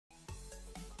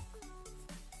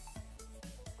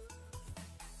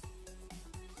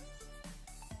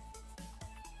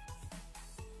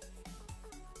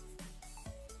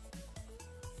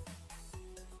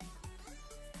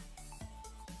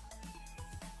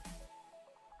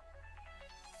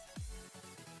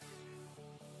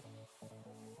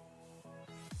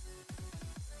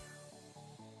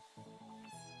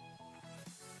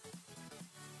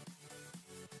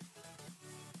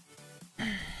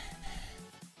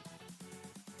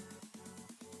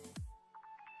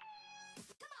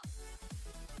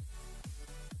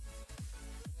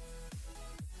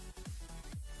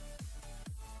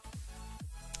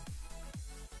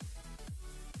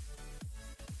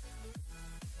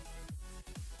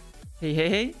Hey, hey,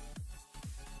 hey.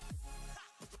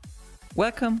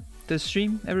 Welcome to the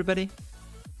stream, everybody.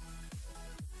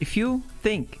 If you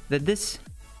think that this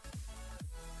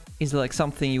is like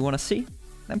something you want to see,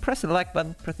 then press the like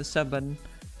button, press the sub button.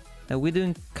 We're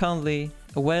doing currently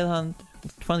a whale hunt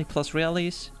with 20 plus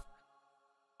rallies.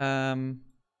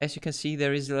 As you can see,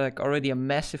 there is like already a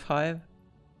massive hive.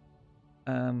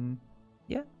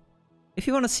 Yeah. If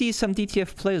you want to see some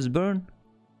DTF players burn,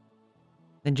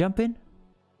 then jump in.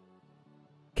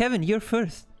 Kevin, you're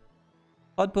first.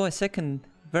 Oddboy second.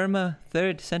 Verma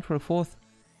third. Central fourth.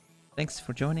 Thanks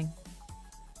for joining.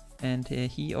 And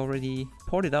he already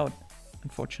poured it out,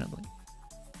 unfortunately.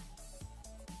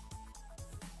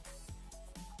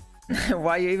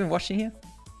 Why are you even watching here?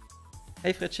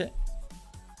 Hey Fritche.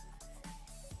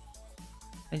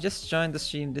 I just joined the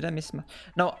stream. Did I miss my...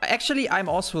 No, actually I'm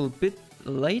also a bit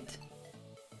late.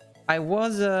 I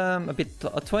was a bit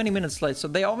 20 minutes late, so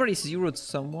they already zeroed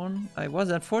someone. I was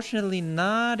unfortunately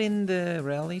not in the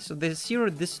rally, so they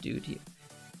zeroed this dude here.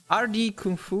 RD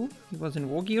Kung Fu, he was in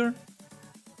war gear.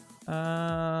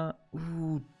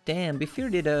 Ooh, damn,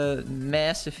 Bifir did a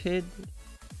massive hit.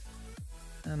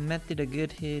 Matt did a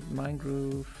good hit,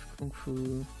 Mindgroove, Kung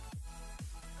Fu.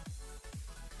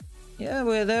 Yeah,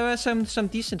 well, there were some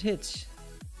decent hits.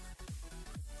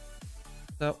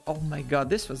 So, oh my god,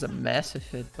 this was a massive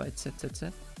hit by ZZZ.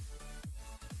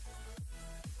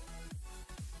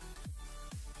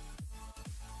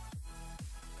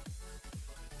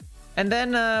 And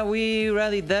then we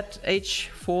rallied that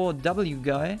H4W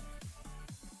guy.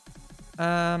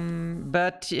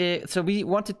 So we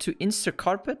wanted to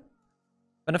insta-carpet.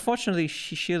 But unfortunately,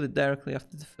 she shielded directly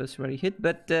after the first rally hit.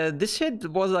 But this hit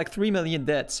was like 3 million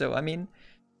dead, so I mean...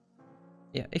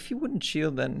 Yeah, if he wouldn't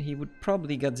shield, then he would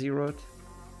probably get zeroed.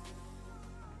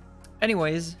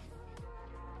 Anyways,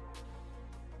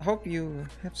 I hope you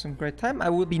have some great time.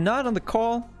 I will be not on the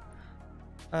call,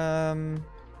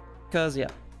 because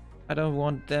yeah, I don't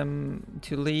want them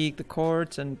to leak the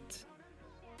courts, and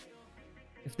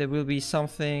if there will be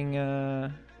something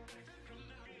that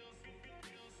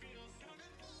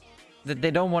they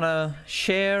don't want to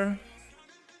share.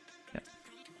 Yeah.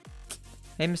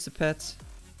 Hey, Mr. Pets.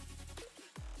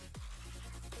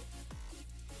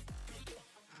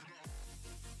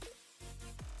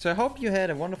 So I hope you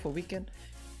had a wonderful weekend.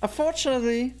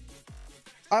 Unfortunately,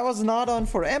 I was not on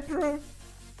for Emperor,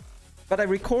 but I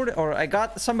recorded, or I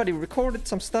got somebody recorded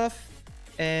some stuff,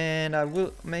 and I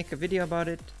will make a video about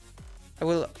it. I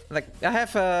will, like, I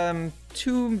have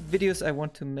 2 videos I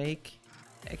want to make,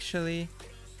 actually.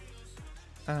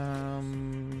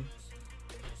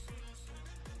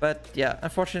 But yeah,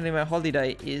 unfortunately my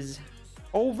holiday is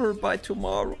over by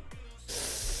tomorrow.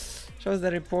 Shows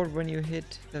the report when you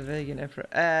hit the vegan emperor.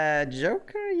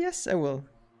 Joker? Yes, I will.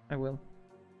 I will.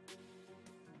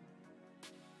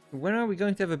 When are we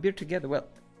going to have a beer together? Well,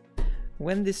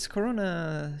 when this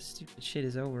corona stupid shit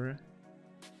is over.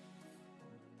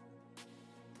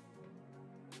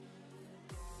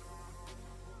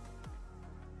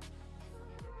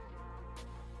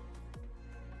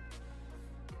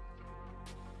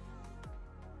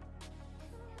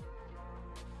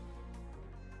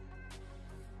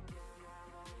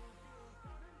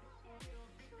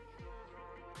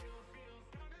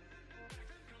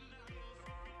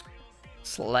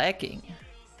 Slacking?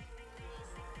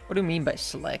 What do you mean by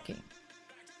slacking?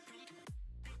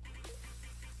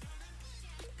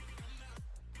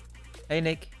 Hey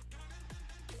Nick.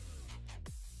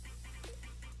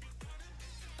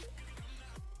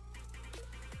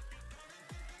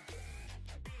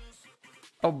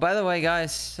 Oh, by the way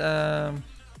guys, I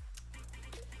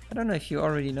don't know if you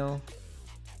already know,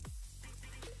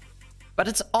 but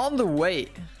it's on the way.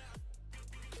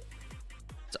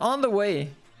 It's on the way.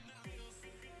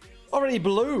 Already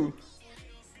blue.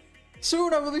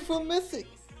 Soon I will be full Mythic.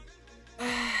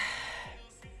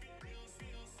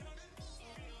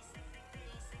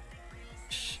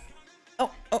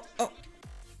 Oh, oh, oh.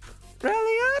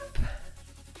 Rally up.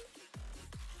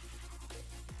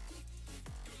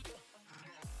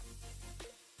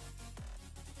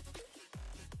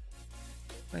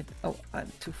 Wait, oh,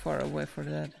 I'm too far away for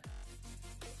that.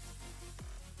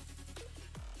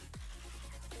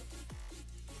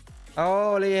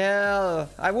 Holy hell!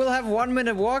 I will have 1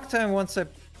 minute walk time once I...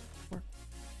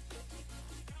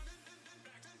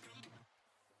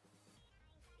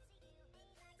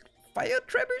 Fire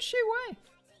trebuchet, why?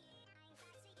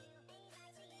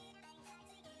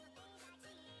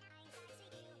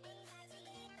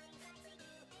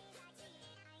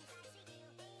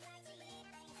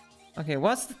 Okay,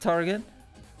 what's the target?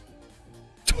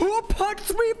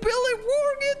 2.3 billion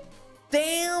wargit!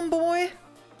 Damn, boy!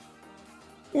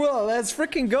 Well, let's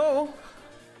freaking go.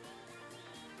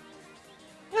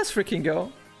 Let's freaking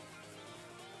go.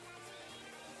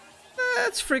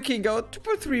 Let's freaking go.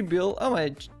 2.3 bill. Oh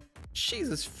my...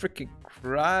 Jesus freaking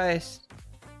Christ.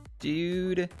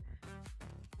 Dude.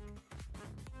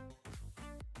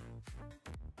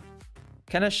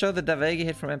 Can I show the Davegi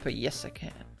hit from Emperor? Yes, I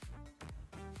can.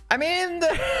 I mean,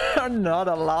 there are not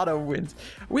a lot of wins.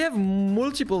 We have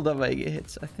multiple Davegi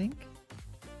hits, I think.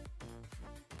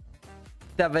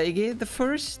 Davegi, the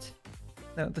first?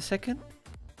 No, the second?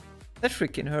 That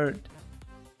freaking hurt.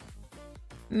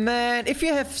 Man, if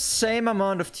you have same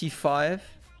amount of T5,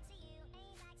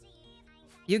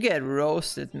 you get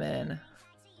roasted, man.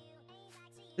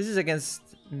 This is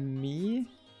against me.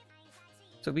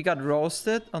 So we got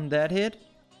roasted on that hit.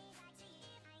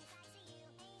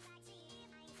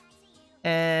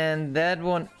 And that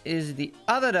one is the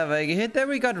other Davegi hit. There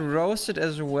we got roasted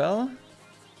as well.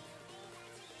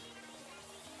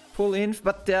 Full inf,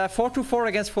 but 4-4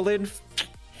 against full inf.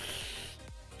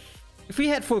 If we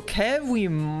had full cav, we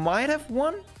might have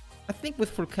won. I think with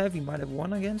full cav, we might have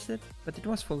won against it. But it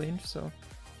was full inf, so...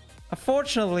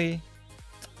 Unfortunately,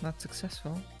 not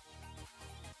successful.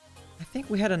 I think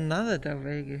we had another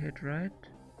Davegi hit, right?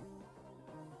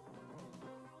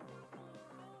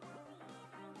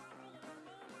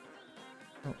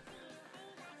 Oh.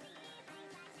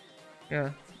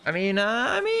 Yeah. I mean,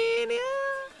 yeah.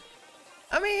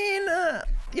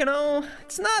 You know,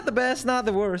 it's not the best, not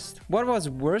the worst. What was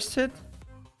worst hit?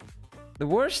 The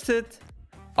worst hit...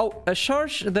 Oh, a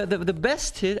charge, the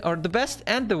best hit, or the best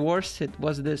and the worst hit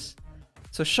was this.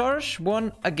 So Charge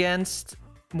won against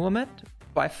Muhammad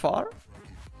by far.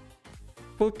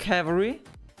 Full cavalry.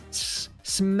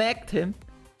 Smacked him.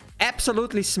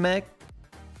 Absolutely smacked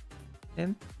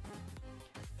him.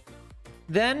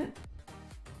 Then...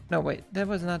 No, wait, that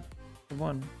was not the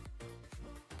one.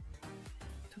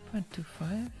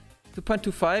 2.25?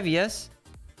 2.25, yes.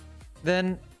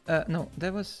 Then, no,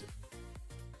 that was...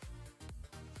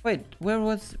 Wait, where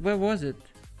was it?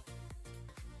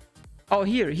 Oh,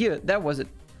 here, that was it.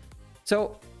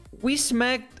 So, we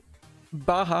smacked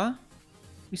Baha.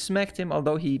 We smacked him,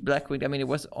 although he Blackwinged. I mean, it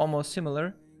was almost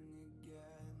similar.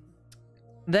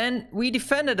 Then, we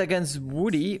defended against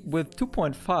Woody with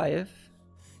 2.5.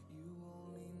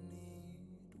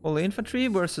 All infantry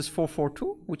versus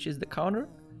 442, which is the counter.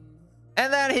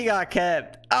 And then he got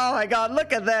capped. Oh my god,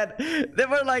 look at that. There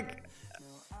were like...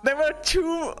 There were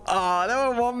two... there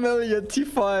were 1 million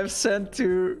T5 sent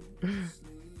to...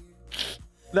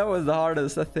 That was the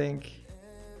hardest, I think.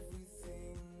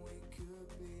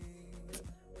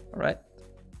 Alright.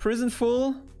 Prison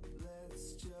full.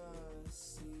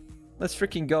 Let's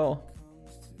freaking go.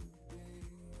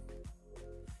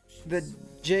 The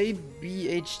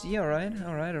JBHD,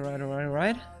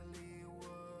 alright.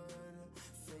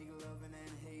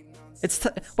 It's...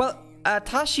 Well,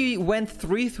 Tashi went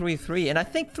 3-3-3, and I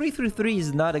think 3-3-3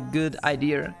 is not a good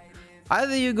idea.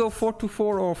 Either you go 4-4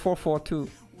 or 4-4-2.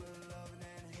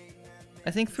 I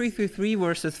think 3-3-3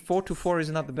 versus 4-4 is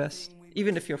not the best,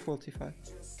 even if you're full T5.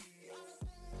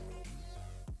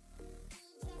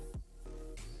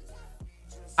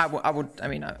 I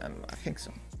mean, I think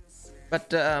so. But,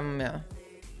 yeah.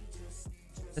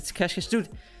 Let's cash this. Dude,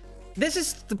 this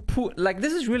is the like,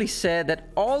 this is really sad that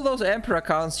all those Emperor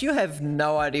accounts, you have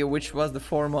no idea which was the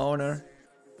former owner.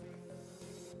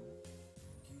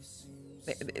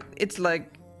 It's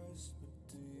like,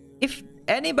 if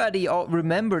anybody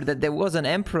remembered that there was an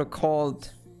Emperor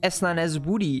called S9S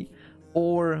Woody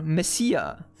or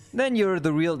Messiah, then you're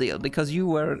the real deal, because you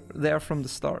were there from the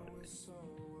start.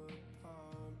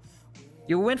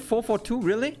 You went 4-4-2,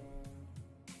 really?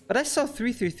 But I saw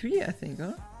 3-3-3, I think,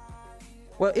 huh?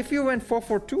 Well, if you went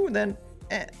 4-4-2, then...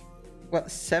 well,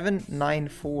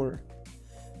 7-9-4.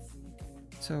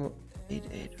 So,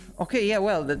 8-8. Okay, yeah,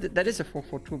 well, that is a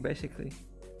 4-4-2, basically.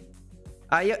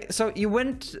 Yeah, so you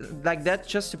went like that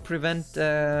just to prevent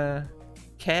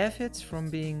cav hits from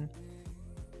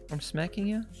smacking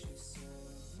you?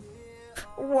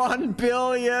 1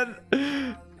 billion!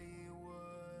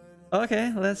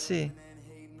 Okay, let's see.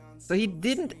 So he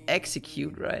didn't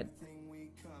execute, right?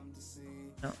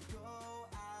 No.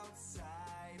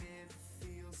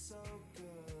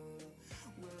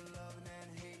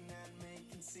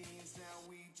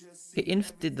 Okay,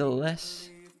 Inf did the less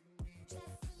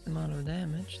amount of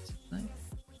damage. Nice.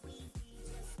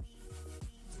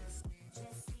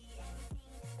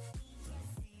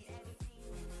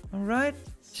 Alright,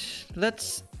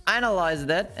 let's analyze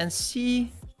that and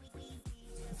see.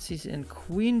 Let's see, in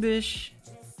Queen Bish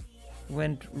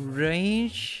went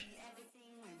range.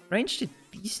 Range did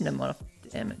decent amount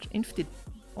of damage. Inf did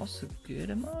also good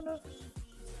amount of.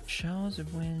 Charles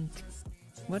went...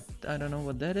 What? I don't know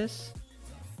what that is.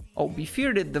 Oh,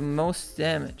 Beefear did the most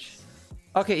damage.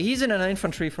 Okay, he's in an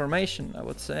infantry formation, I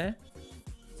would say.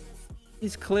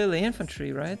 He's clearly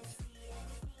infantry, right?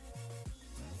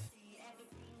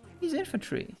 He's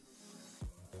infantry.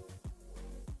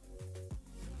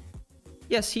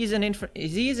 Yes, he's in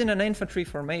an infantry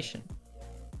formation.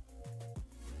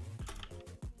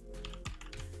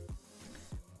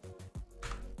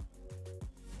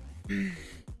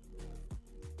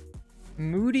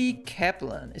 Moody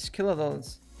Kaplan is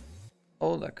Killadol's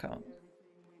old account.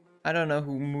 I don't know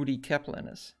who Moody Kaplan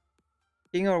is.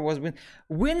 King or was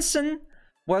Winston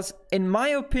was, in my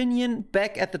opinion,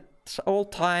 back at the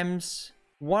old times,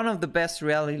 one of the best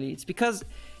rally leads. Because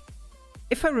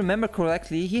if I remember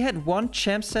correctly, he had one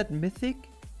champ set Mythic,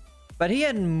 but he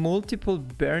had multiple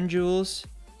Baron Jewels.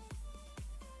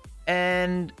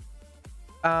 And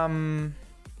in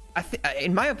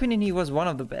my opinion, he was one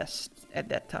of the best at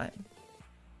that time.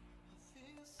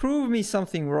 Prove me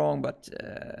something wrong, but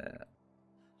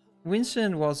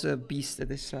Winston was a beast at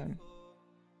this time.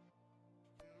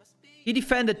 He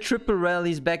defended triple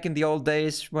rallies back in the old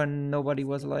days when nobody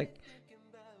was like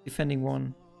defending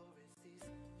one.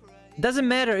 Doesn't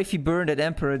matter if he burned at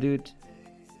Emperor, dude.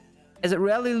 As a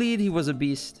rally lead, he was a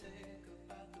beast.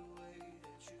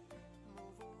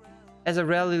 As a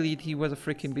rally lead, he was a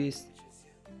freaking beast.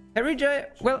 Harry J,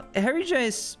 well, Harry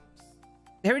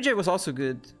J was also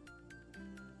good.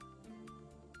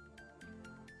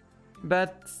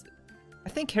 But I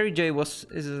think Harry J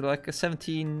is like a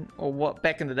 17, or what,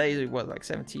 back in the days it was like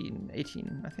 17,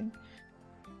 18, I think.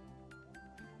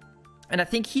 And I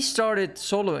think he started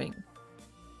soloing.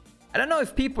 I don't know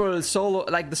if people solo,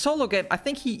 like the solo game, I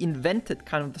think he invented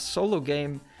kind of the solo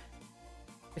game.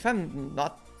 If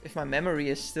my memory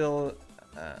is still...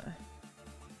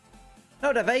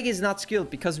 No, the Vega is not skilled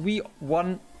because we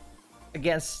won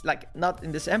against, like, not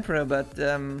in this Emperor, but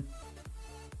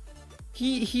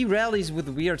he rallies with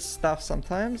weird stuff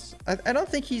sometimes. I don't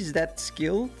think he's that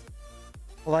skilled,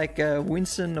 like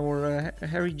Winston or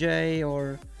Harry J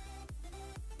or...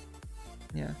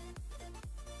 Yeah.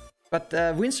 But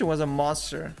Winston was a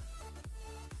monster.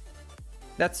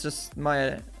 That's just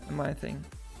my thing.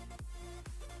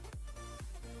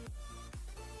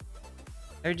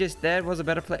 Harry J's dad was a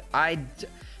better player.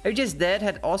 Harry J's dad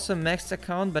had also maxed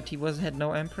account, but he had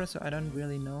no Emperor, so I don't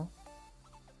really know.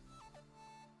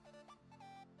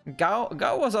 Gao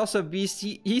was also a beast.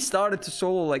 He started to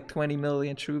solo like 20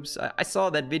 million troops. I saw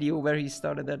that video where he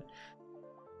started that.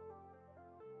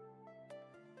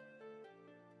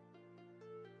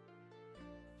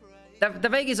 The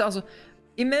Vega is also...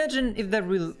 Imagine if there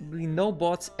will be no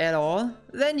bots at all,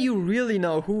 then you really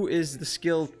know who is the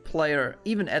skilled player,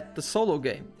 even at the solo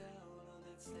game.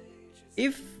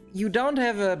 If you don't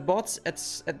have bots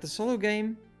at the solo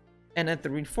game and at the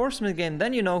reinforcement game,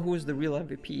 then you know who is the real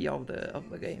MVP of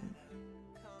the game.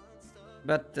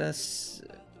 But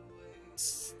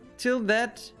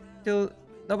till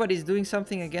nobody's doing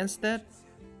something against that,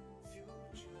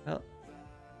 well...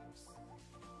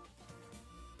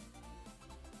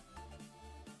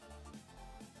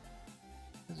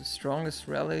 The strongest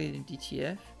rally in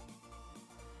DTF?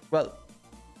 Well,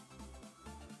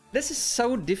 this is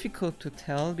so difficult to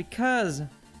tell because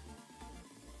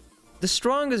the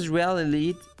strongest rally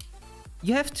lead,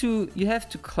 you have to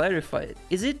clarify it.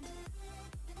 Is it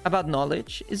about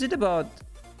knowledge? Is it about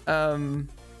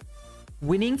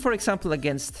winning, for example,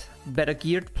 against better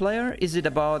geared player? Is it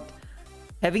about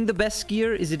having the best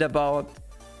gear? Is it about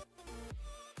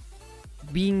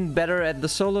being better at the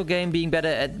solo game, being better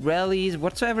at rallies,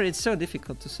 whatsoever? It's so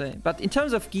difficult to say. But in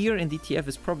terms of gear in DTF,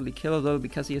 it's probably Killer though,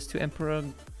 because he has two Emperor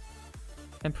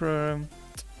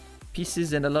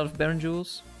pieces and a lot of Baron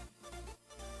Jewels.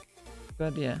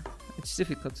 But yeah, it's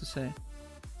difficult to say.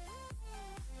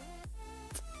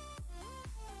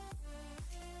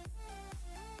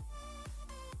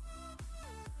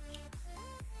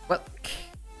 Well,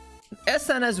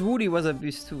 Esan as Woody was a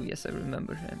beast too. Yes, I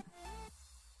remember him.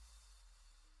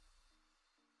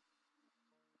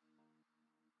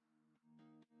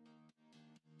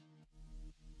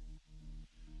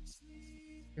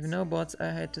 If no bots, I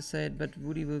had to say it, but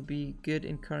Woody will be good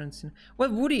in current scene. Well,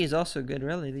 Woody is also good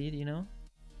rally lead, you know?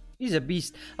 He's a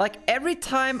beast. Like, every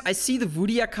time I see the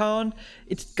Woody account,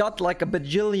 it's got like a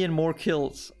bajillion more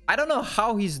kills. I don't know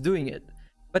how he's doing it.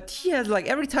 But he has like,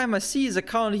 every time I see his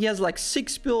account, he has like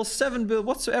 6 bills, 7 bills,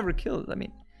 whatsoever kills. I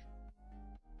mean,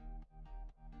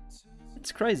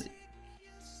 it's crazy.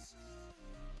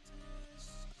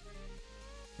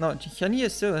 No,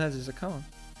 Chania still has his account.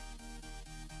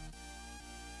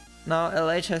 Now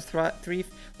LH has 3.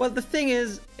 Well, the thing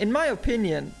is, in my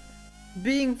opinion,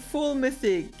 being full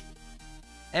Mythic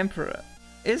Emperor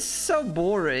is so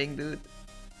boring, dude.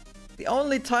 The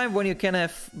only time when you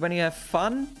have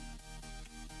fun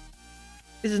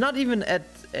is not even at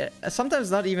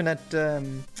sometimes not even at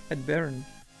Baron.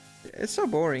 It's so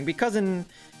boring because in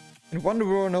Wonder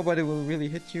War nobody will really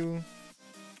hit you.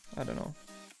 I don't know.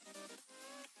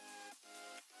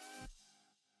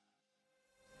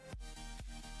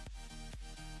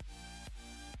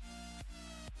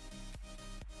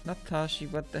 Not Tashi,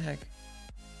 what the heck?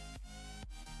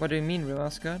 What do you mean, real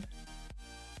Asgard?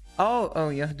 Oh,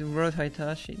 yeah, the Road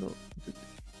Haitashi.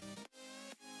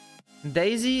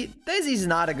 Daisy's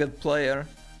not a good player.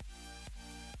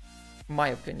 In my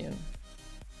opinion.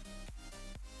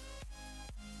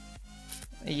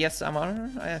 Yes,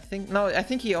 Amar, I think. No, I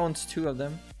think he owns 2 of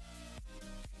them.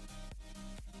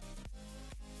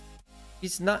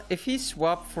 He's not. If he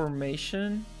swapped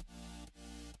formation.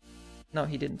 No,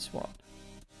 he didn't swap.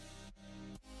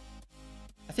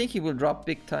 I think he will drop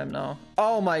big time now.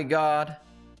 Oh my god.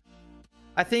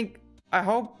 I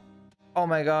hope. Oh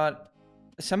my god.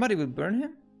 Somebody will burn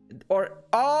him? Or.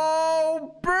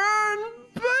 Oh, burn,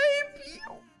 baby!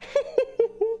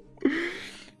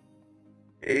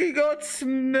 He got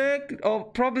smacked. Oh,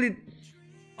 probably.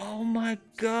 Oh my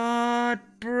god,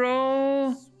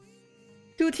 bro.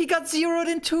 Dude, he got zeroed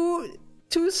in two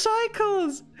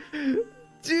cycles.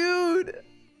 Dude.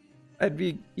 And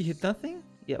we hit nothing?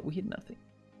 Yeah, we hit nothing.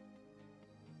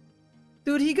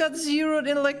 Dude, he got zeroed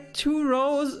in like 2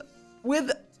 rows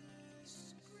with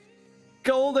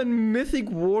gold and mythic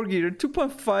war gear.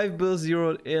 2.5 bill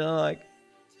zeroed in. Like,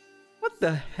 what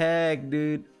the heck,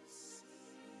 dude?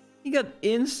 He got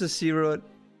insta zeroed.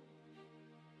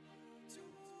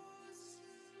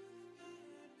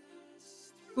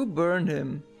 Who burned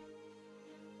him?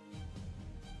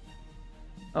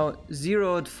 Oh,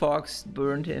 zeroed Fox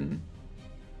burned him.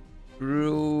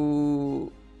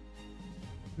 Rude.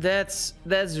 That's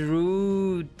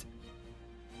rude.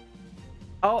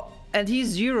 Oh, and he's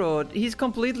zeroed. He's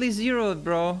completely zeroed,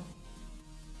 bro.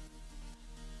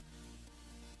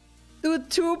 Dude,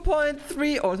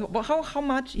 2.3 or how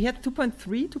much? He had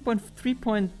 2.3,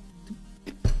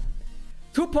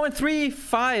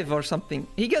 2.35 or something.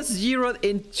 He got zeroed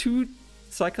in 2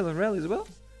 cycles of rally as well.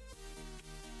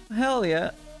 Hell yeah.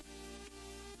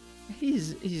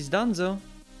 He's done so.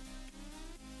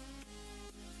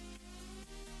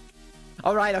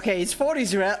 Alright, okay, it's 40.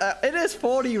 It is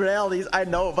 40 rallies, I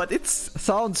know, but it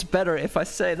sounds better if I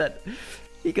say that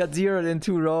he got zeroed in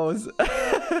 2 rows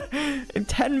in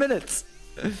 10 minutes.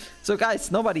 So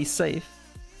guys, nobody's safe.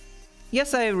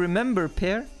 Yes, I remember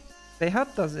Pair. They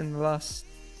helped us in the last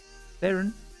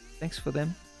Baron. Thanks for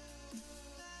them.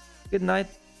 Good night.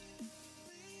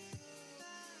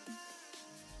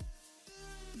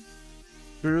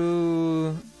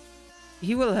 Brew.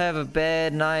 He will have a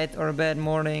bad night or a bad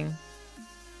morning.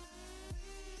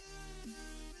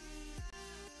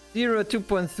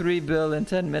 2.3 bill in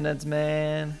 10 minutes,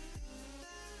 man.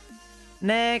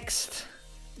 Next.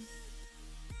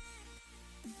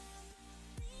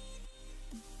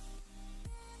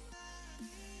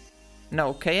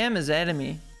 No, KM is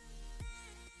enemy.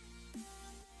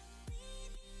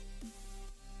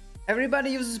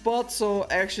 Everybody uses bots, so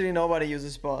actually nobody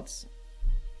uses bots.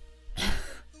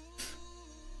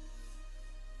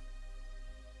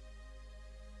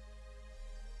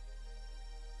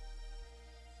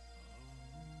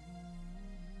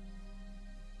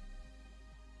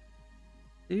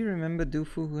 Do you remember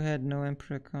Dufu who had no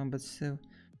Emperor account but still?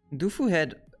 Dufu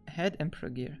had Emperor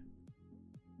gear.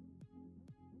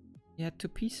 He had 2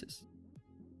 pieces.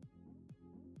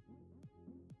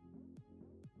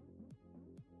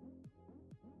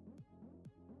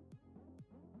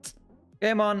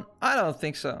 Game on. I don't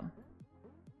think so.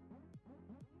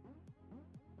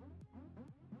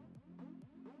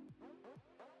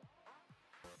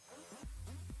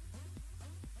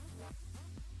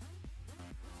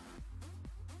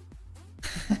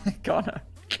 Connor.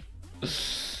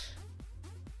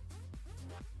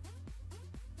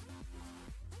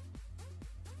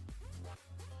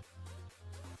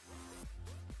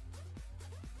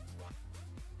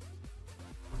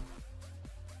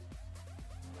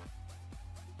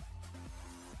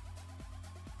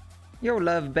 Yo,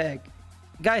 love bag.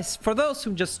 Guys, for those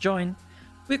who just joined,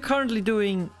 we're currently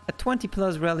doing a 20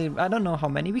 plus rally. I don't know how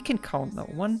many. We can count now.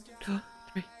 1, 2,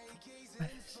 3, 4,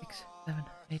 5, 6, 7,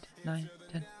 8, 9,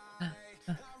 10,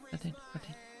 13,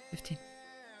 14, 15,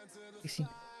 16.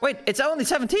 Wait, it's only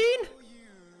 17?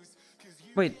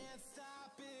 Wait.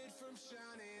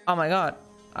 Oh my god.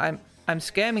 I'm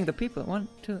scamming the people. 1,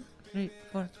 2, 3,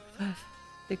 4, 5, 5,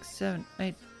 6, 7,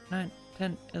 8, 9,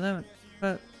 10, 11,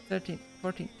 12, 13,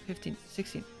 14, 15,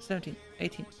 16, 17,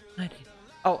 18, 19.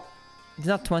 Oh, it's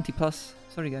not 20 plus.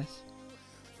 Sorry, guys.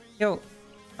 Yo,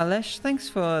 Alesh, thanks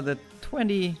for the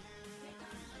 20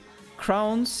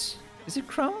 crowns. Is it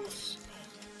crowns?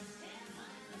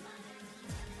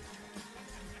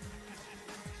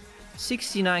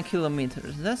 69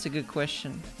 kilometers. That's a good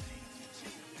question.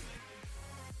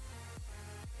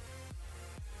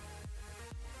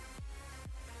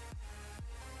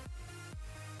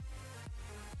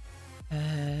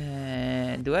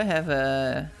 Do I have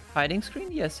a hiding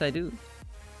screen? Yes, I do.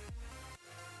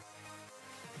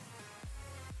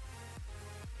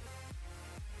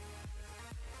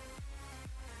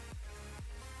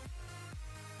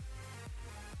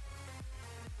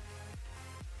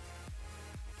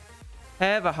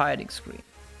 Have a hiding screen.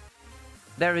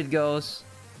 There it goes.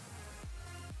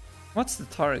 What's the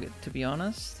target, to be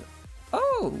honest?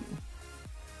 Oh!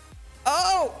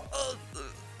 Oh!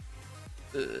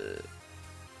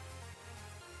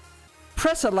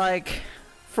 Press a like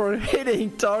for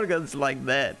hitting targets like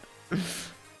that.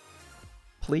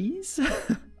 Please?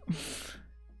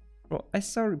 Bro, I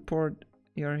saw report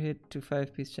your hit to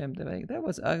 5-piece champ. That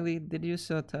was ugly. Did you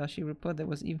saw Tashi report? That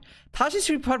was even... Tashi's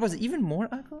report was even more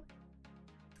ugly?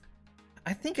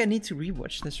 I think I need to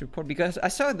rewatch this report because I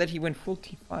saw that he went full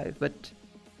T5, but...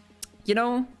 You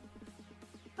know...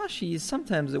 Tashi is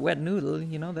sometimes a wet noodle,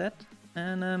 you know that?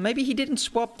 And maybe he didn't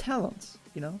swap talents,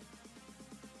 you know?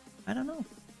 I don't know.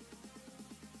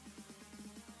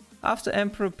 After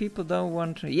Emperor, people don't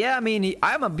want to... Yeah, I mean,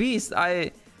 I'm a beast.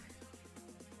 I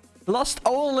lost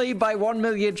only by 1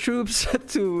 million troops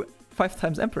to 5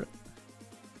 times Emperor.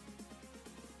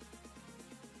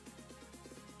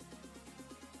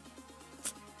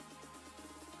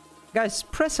 Guys,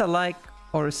 press a like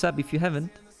or a sub if you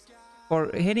haven't. For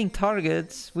hitting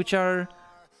targets which are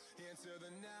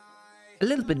a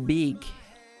little bit big.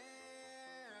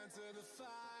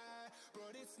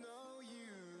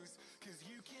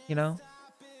 You know?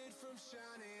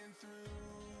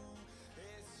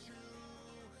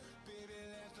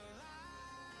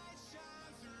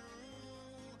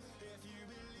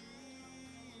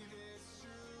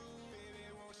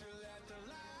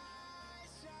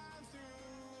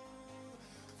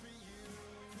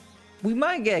 We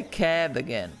might get cabbed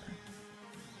again.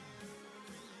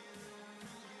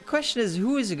 The question is,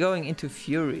 who is going into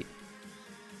Fury?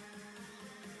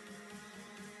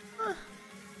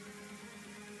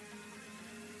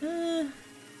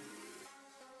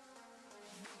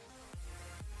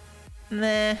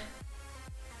 Nah. I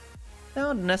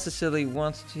don't necessarily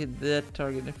want to hit that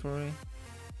target in Fury.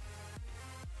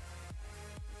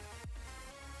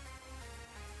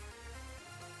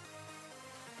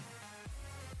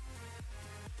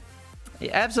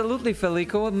 Yeah, absolutely,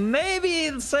 Felico. Maybe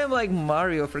the same like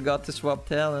Mario forgot to swap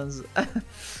talents.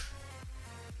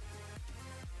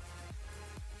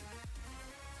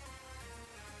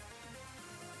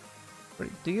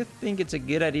 Do you think it's a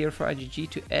good idea for IGG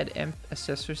to add Emp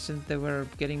accessories since they were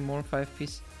getting more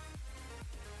 5-piece?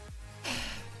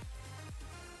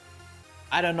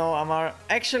 I don't know, Amar.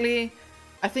 Actually,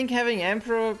 I think having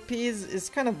Emperor piece is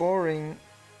kind of boring.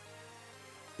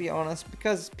 To be honest,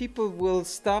 because people will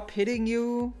stop hitting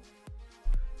you.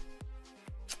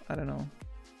 I don't know.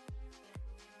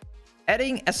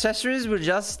 Adding accessories would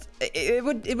just... It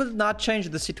would not change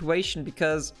the situation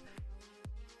because...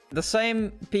 the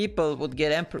same people would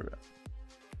get Emperor.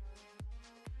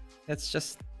 That's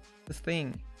just the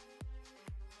thing.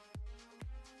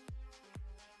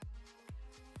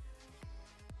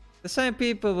 The same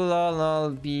people will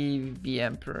all be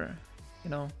Emperor, you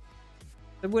know.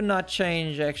 It would not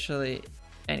change actually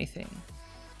anything.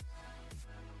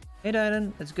 Hey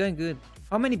Dylan, it's going good.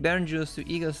 How many Baron Jewels do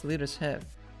Eagles leaders have?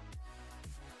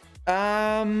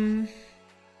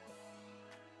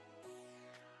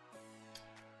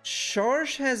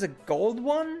 Charge has a gold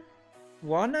one?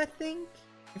 One, I think?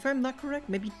 If I'm not correct,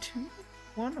 maybe two?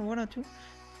 One or two?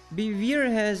 Bevere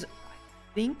has,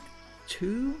 I think,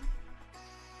 2.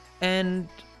 And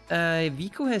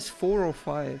Vico has 4 or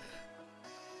 5,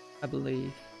 I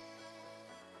believe.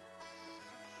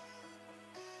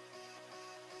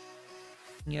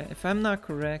 Yeah, if I'm not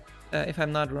correct, if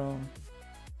I'm not wrong.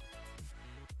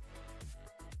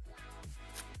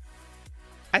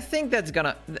 I think that's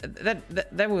gonna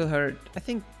that will hurt. I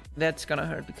think that's gonna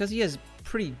hurt because he has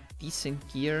pretty decent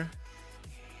gear.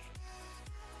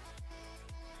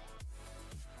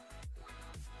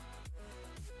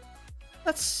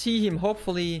 Let's see him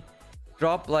hopefully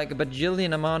drop like a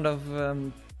bajillion amount of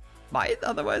might,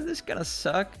 otherwise this is gonna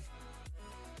suck.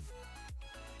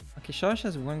 Okay, Shosh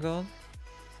has 1 gold.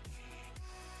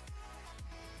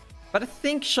 But I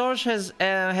think George has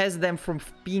them from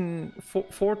being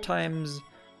four times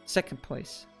second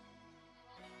place.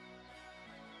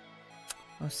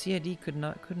 Oh, CID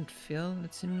couldn't fill,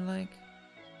 it seemed like.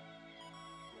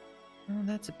 Oh,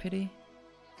 that's a pity.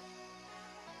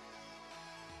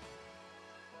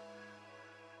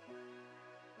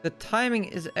 The timing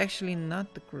is actually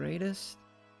not the greatest.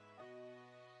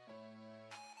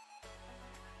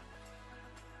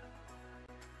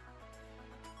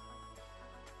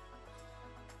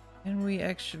 Can we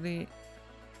actually...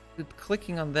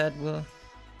 Clicking on that will...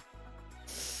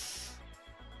 Is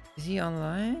he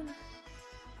online?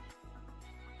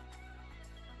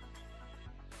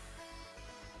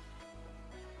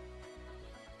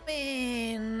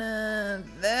 Man,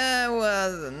 that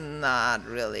was not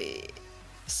really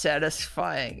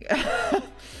satisfying. I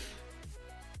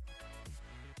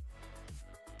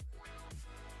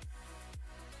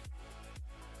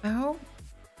hope.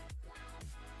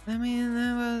 I mean,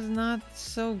 that was not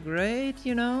so great,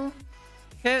 you know?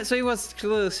 Okay, so he was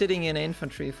clearly sitting in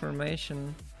infantry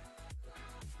formation.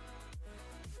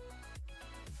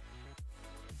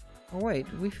 Oh wait,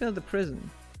 we filled the prison.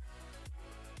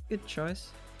 Good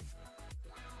choice.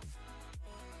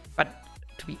 But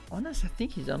to be honest, I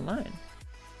think he's online.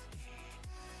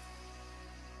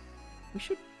 We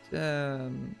should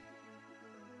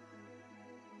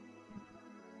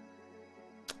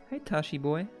Hey Tashi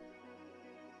boy.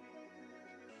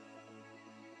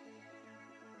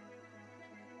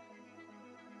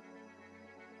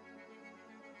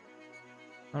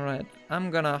 Alright,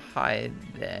 I'm gonna hide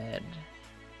that.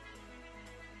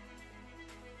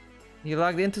 You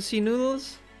logged in to see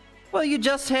noodles? Well, you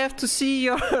just have to see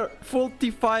your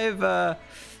 45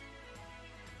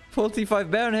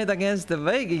 Bonered against the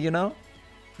Vega, you know?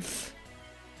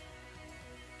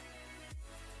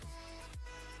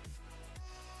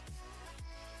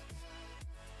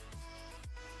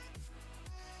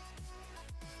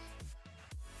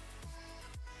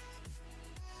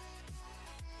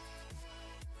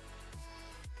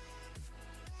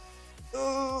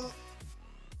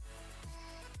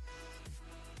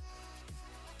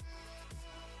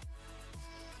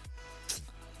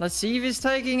 Let's see if he's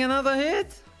taking another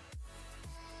hit.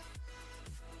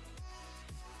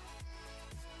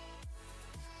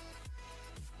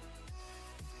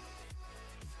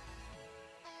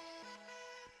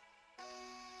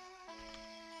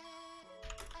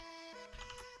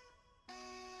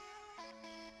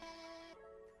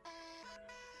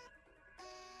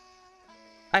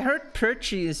 I heard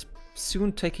Perchi is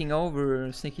soon taking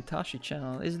over Sneaky Tashi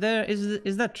channel. Is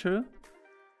that true?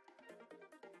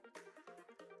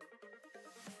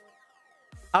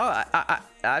 Oh,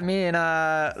 I mean,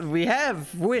 we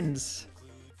have wins.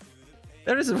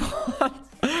 There is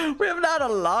one. We have not a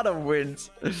lot of wins,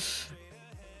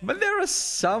 but there are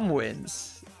some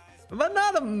wins, but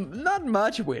not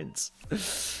much wins.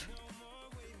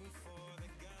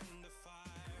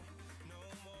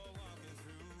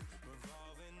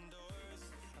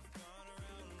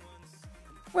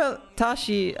 Well,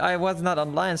 Tashi, I was not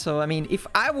online, so I mean, if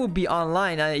I would be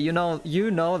online, you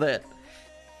know that.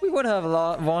 We would have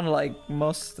won like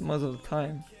most of the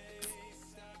time.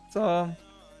 So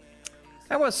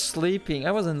I was sleeping.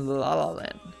 I was in La La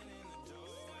Land.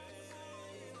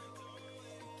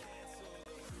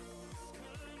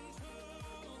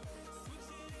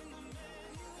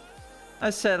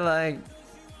 I said like,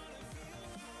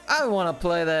 I don't want to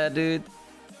play that, dude.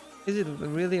 Is it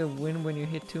really a win when you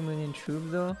hit 2 million troops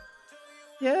though?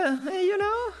 Yeah, hey, you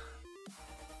know.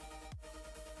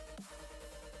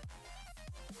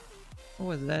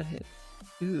 What was that hit?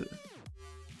 Ooh.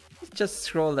 Let's just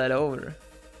scroll that over,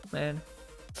 man.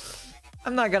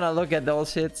 I'm not gonna look at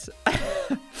those hits.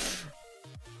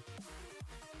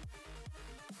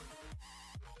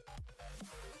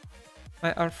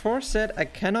 My R4 said I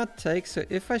cannot take, so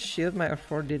if I shield my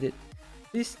R4 did it.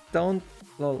 Please don't,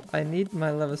 lol, I need my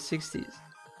level 60s.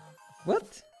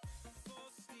 What?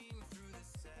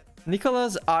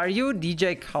 Nicholas, are you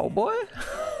DJ Cowboy?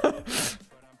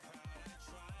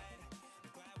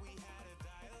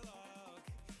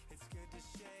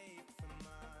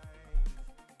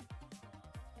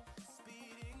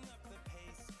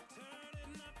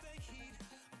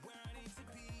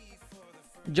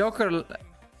 Joker,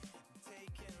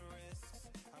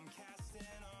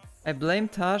 I blame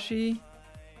Tashi,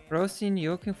 roasting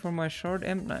Yokin for my short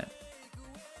M9.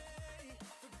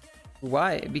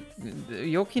 Why?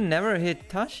 Yokin never hit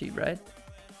Tashi, right?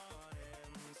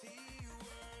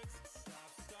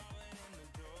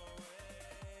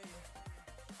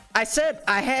 I said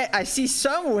I see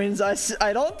some wins. I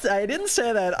didn't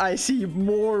say that I see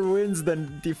more wins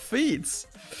than defeats.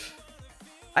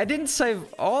 I didn't save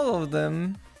all of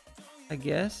them, I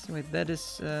guess. Wait, that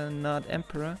is not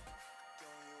Emperor.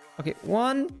 Okay,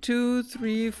 1, 2,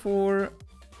 3, 4,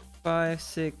 5,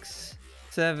 6,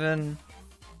 7.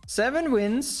 7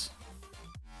 wins.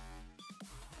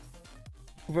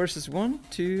 Versus 1,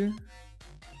 2,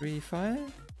 3,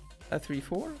 5. 3,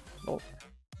 4. Oh,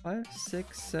 5,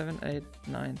 6, 7, 8,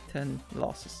 9, 10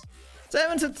 losses.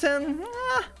 7 to 10.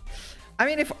 Ah. I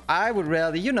mean, if I would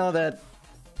rally, you know that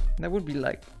would be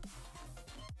like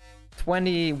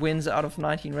 20 wins out of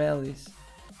 19 rallies.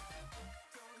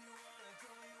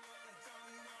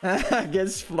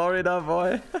 Against Florida,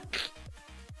 boy.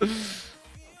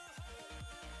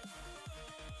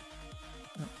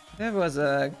 That was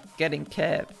getting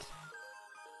capped.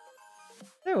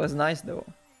 That was nice though.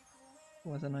 It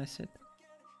was a nice hit.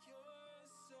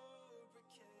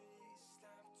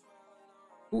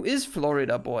 Who is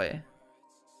Florida boy?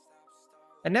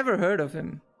 I never heard of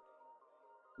him.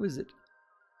 Who is it?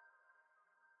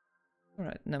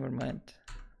 Alright, never mind.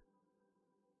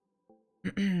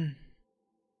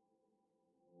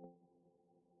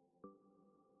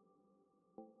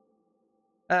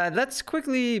 Let's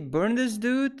quickly burn this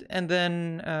dude and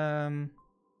then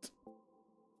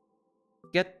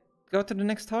go to the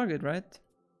next target, right?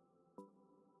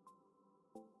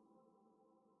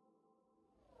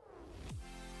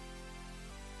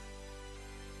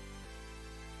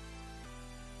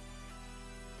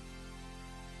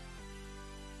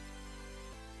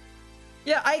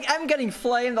 Yeah, I'm getting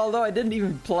flamed, although I didn't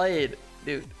even play it,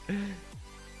 dude.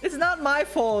 It's not my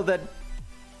fault that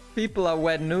people are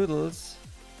wet noodles.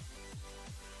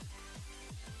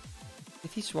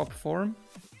 Did he swap form?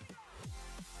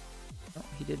 No,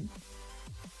 he didn't.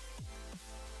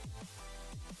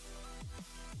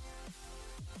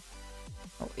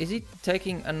 Oh, is he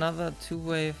taking another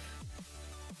 2-wave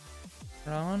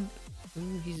round?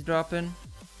 Ooh, he's dropping.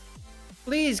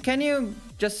 Please, can you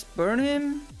just burn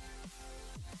him?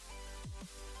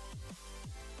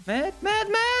 Matt!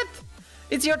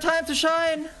 It's your time to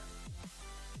shine!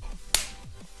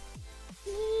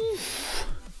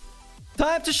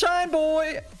 Time to shine,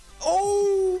 boy!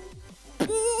 Oh, boy!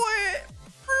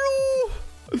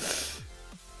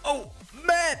 Oh,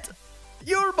 Matt!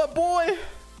 You're my boy!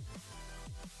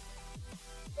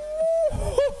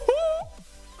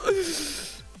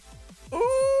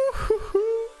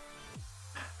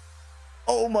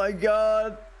 Oh my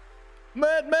god!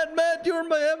 Matt, you're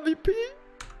my MVP!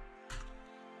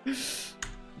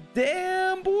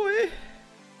 Damn, boy!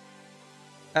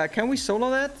 Can we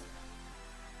solo that?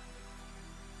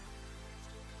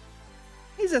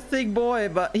 He's a thick boy,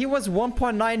 but he was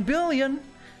 1.9 billion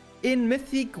in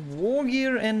Mythic War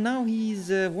Gear, and now he's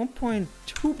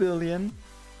 1.2 billion.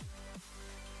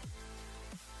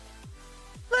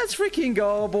 Let's freaking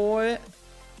go, boy!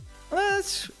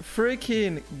 Let's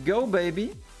freaking go,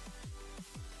 baby!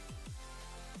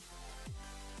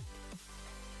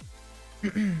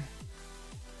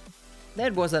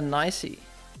 That was a nicey.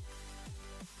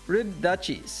 Rib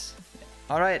Dutchies.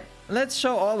 Alright, let's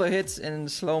show all the hits in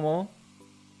slow-mo.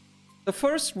 The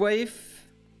first wave,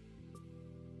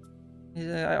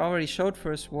 I already showed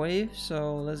first wave,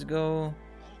 so let's go.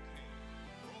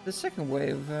 The second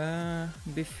wave,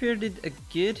 Befir did a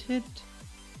good hit.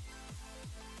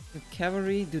 The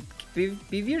cavalry, dude,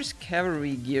 Bevir's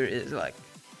cavalry gear is like,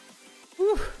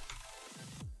 whew.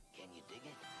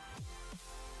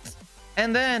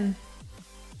 And then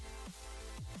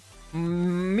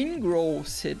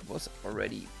Mingrove's hit was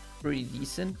already pretty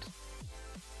decent.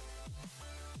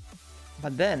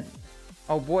 But then,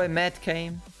 oh boy, Matt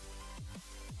came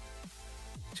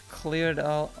to clear it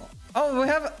all. Oh,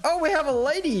 we have a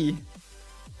lady.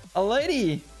 A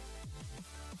lady.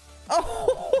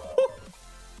 Oh,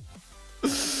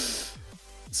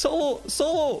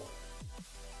 solo.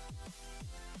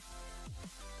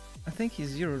 I think he's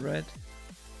 0, right?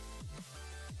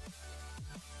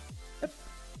 Yep.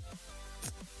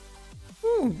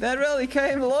 Ooh, that really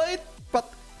came late,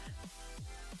 but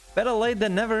better late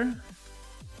than never.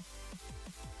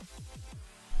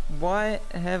 Why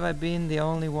have I been the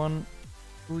only one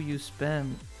who you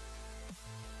spam?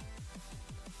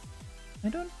 I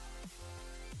don't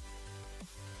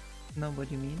know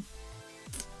what you mean.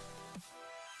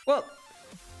 Well,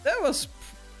 that was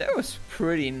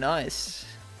pretty nice.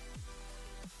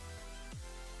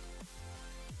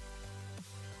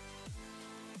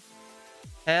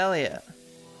 Hell yeah.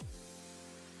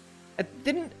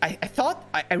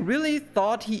 I really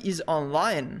thought he is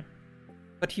online,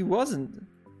 but he wasn't.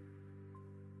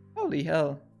 Holy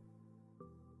hell.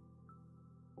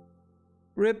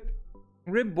 Rip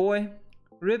boy.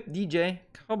 Rip DJ.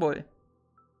 Cowboy.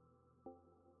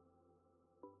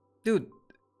 Dude,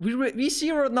 we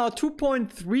zeroed now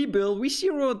 2.3 bill. We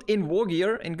zeroed in war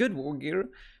gear, in good war gear.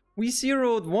 We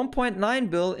zeroed 1.9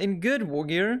 bill in good war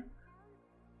gear.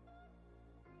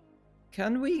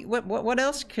 Can we? What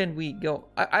else can we go?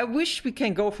 I wish we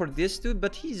can go for this dude,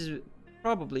 but he's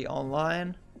probably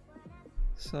online.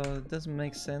 So it doesn't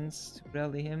make sense to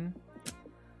rally him.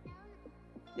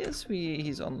 Yes,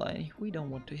 he's online. We don't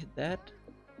want to hit that.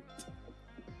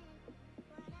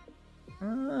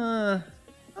 I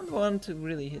don't want to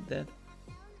really hit that.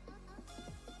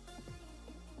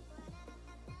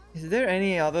 Is there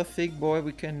any other fig boy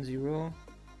we can zero?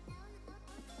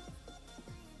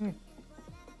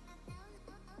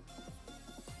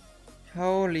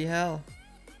 Holy hell.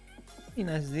 Pretty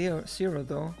nice zero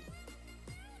though.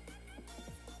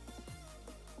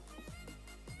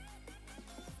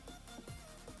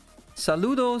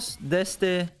 Saludos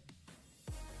desde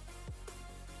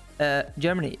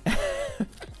Germany.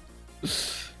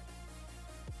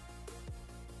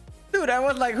 Dude, I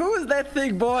was like, who is that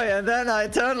thick boy? And then I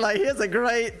turned like, here's a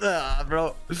great...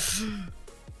 bro.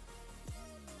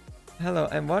 Hello,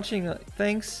 I'm watching.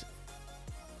 Thanks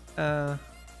for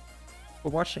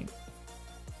watching.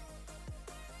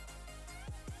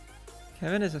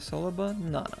 Kevin is a solo bot?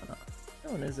 No.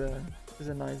 Kevin is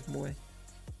a nice boy.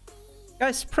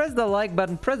 Guys, press the like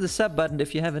button, press the sub button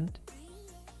if you haven't.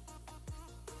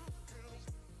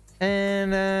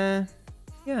 And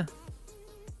yeah.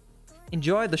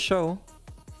 Enjoy the show.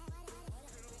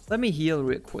 Let me heal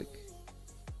real quick.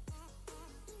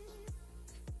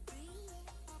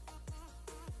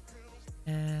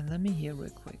 And let me heal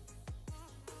real quick.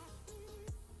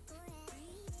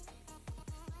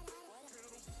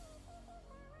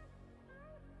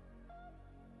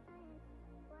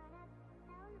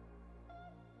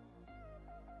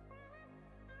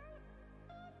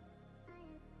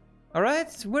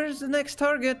 Alright, where's the next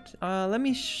target? Let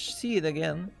me see it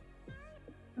again.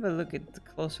 Have a look at the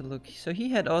closer look. So he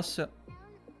had also...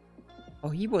 Oh,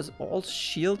 he was all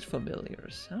shield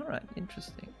familiars. Alright,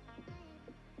 interesting.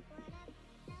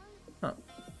 Huh.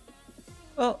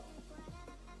 Well...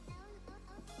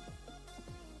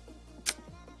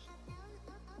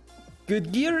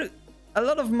 Good gear, a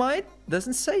lot of might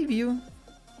doesn't save you.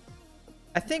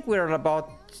 I think we're at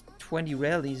about 20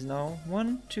 rallies now.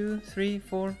 1, 2, 3,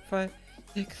 4, 5,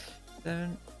 6,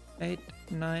 7, 8,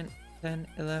 9, 10,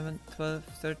 11, 12,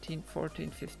 13,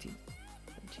 14, 15,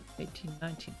 17, 18,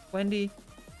 19, 20.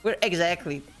 We're exact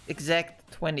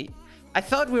 20. I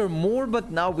thought we were more, but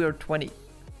now we're 20.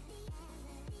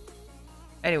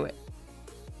 Anyway.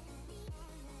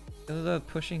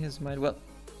 Pushing his might. Well,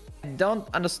 I don't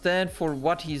understand for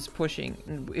what he's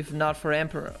pushing, if not for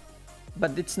Emperor.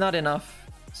 But it's not enough.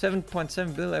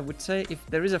 7.7 bill, I would say. If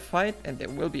there is a fight, and there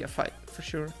will be a fight, for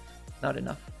sure. Not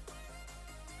enough,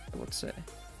 I would say.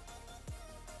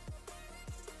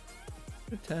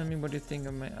 Tell me what you think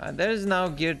of my... there is now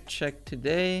gear check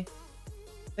today.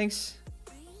 Thanks.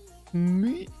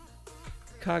 Me.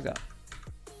 Kaga.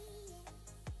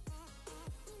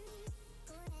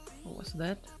 What was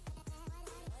that?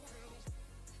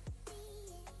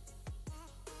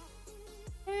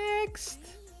 Next.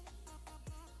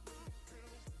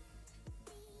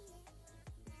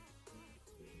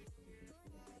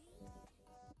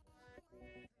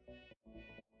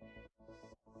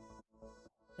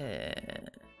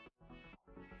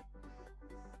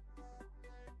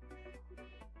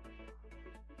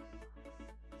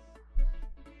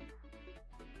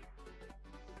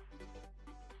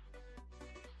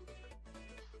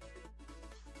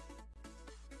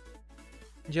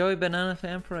 Joey Banana for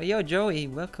Emperor. Yo, Joey,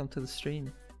 welcome to the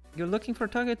stream. You're looking for a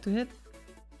target to hit?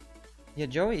 Yeah,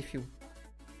 Joey, if you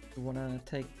wanna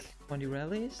take 20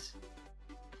 rallies.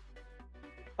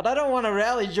 But I don't want to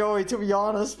rally Joey, to be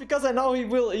honest, because I know he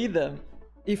will eat them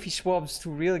if he swaps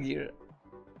to real gear.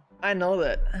 I know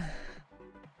that.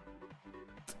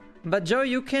 But Joe,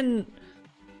 you can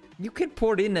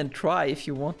port in and try if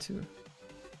you want to.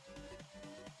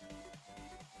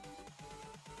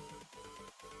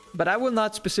 But I will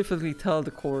not specifically tell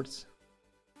the courts.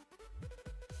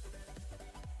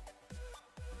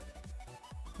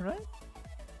 Alright?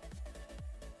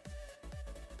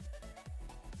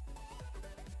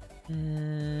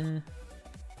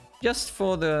 Just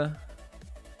for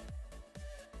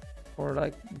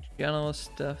like general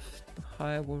stuff,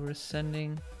 how we're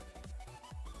sending,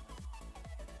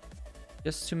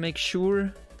 just to make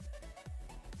sure.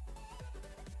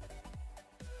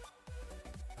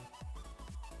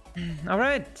 All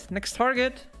right, next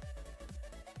target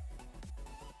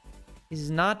is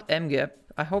not MGAP.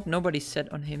 I hope nobody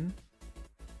set on him.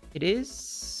 It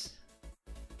is...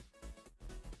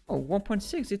 Oh,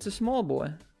 1.6. It's a small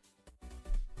boy.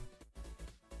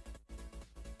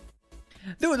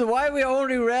 Dude, why are we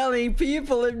only rallying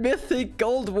people in Mythic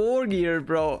Gold War gear,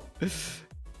 bro?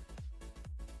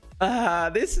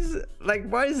 This is like,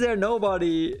 why is there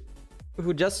nobody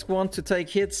who just want to take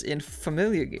hits in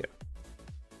familiar gear?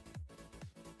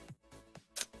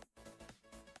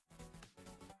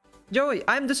 Joey,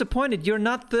 I'm disappointed you're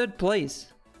not third place.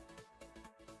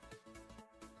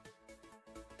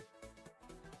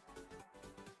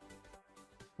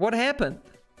 What happened?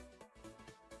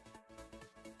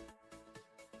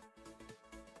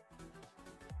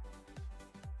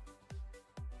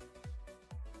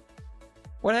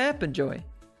 What happened, Joey?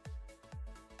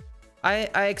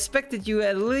 I expected you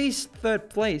at least third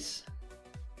place.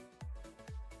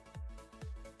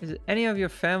 Is it any of your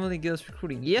family guilds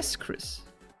recruiting? Yes, Chris.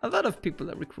 A lot of people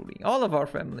are recruiting. All of our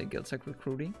family guilds are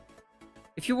recruiting.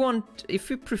 If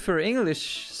you prefer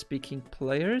English-speaking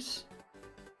players,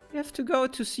 you have to go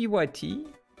to CYT.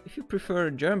 If you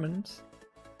prefer Germans,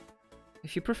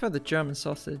 if you prefer the German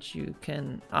sausage, you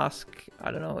can ask,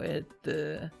 I don't know, at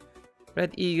the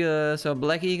Red Eagles or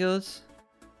Black Eagles.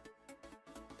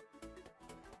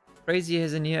 Crazy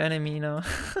has a new enemy now.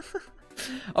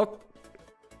 Oh,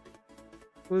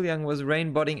 Kuliang was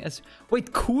rainbotting as...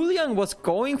 Wait, Kuliang was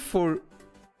going for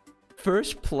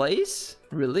first place?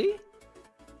 Really?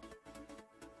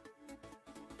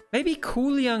 Maybe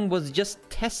Kuliang was just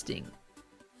testing.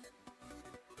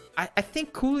 I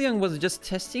think Kuliang was just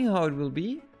testing how it will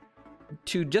be.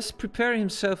 To just prepare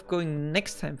himself going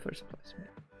next time first place.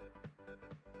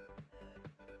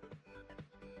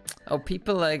 Oh,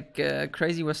 people like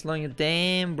Crazy were slowing it.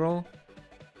 Damn, bro.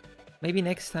 Maybe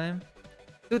next time.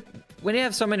 Dude, when you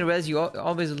have so many res, you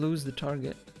always lose the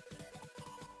target.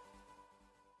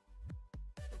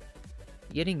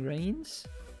 Getting rains?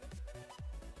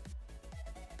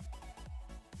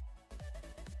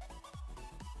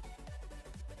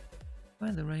 Where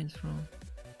are the rains from?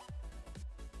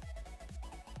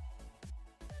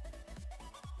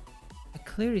 I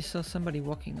clearly saw somebody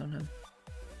walking on him.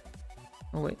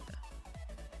 Oh wait.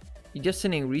 You're just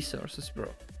sending resources, bro.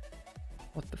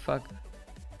 What the fuck?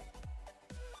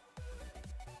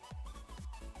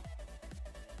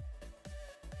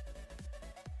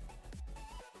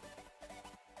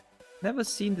 Never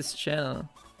seen this channel.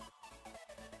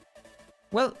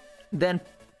 Well, then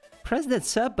press that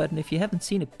sub button if you haven't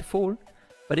seen it before.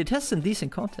 But it has some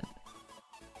decent content.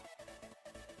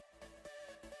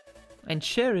 And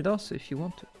share it also if you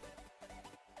want to.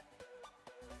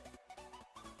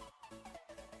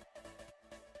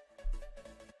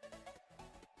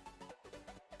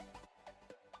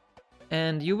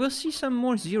 And you will see some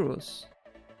more zeros.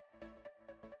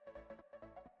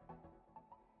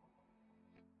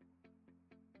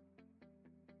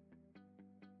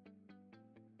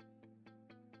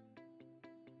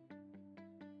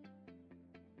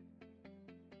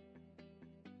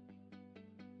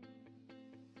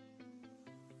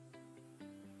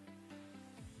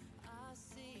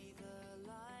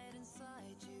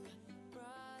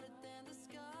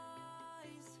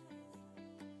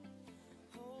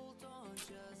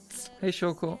 Hey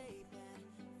Shoko.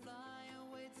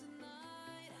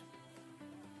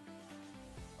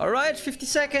 Alright, 50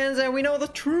 seconds and we know the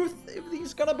truth if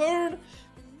he's gonna burn.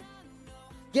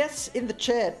 Guess in the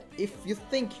chat if you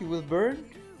think he will burn.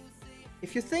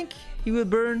 If you think he will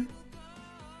burn,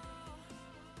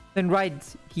 then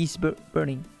write he's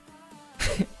burning.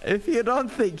 If you don't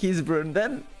think he's burned,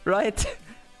 then write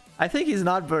I think he's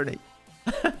not burning.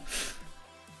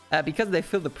 Because they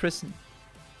fill the prison.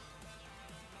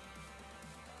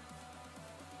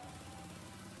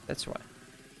 That's why.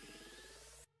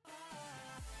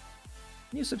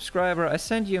 New subscriber, I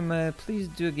sent you a please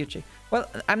do a gear check. Well,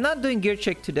 I'm not doing gear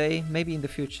check today, maybe in the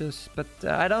futures, but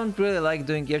I don't really like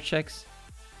doing gear checks.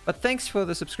 But thanks for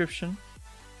the subscription.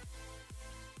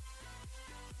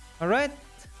 Alright,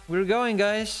 we're going,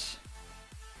 guys.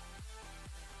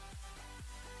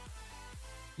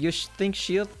 You think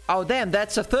shield? Oh damn,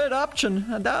 that's a third option.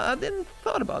 I didn't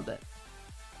thought about that.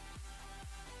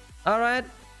 Alright.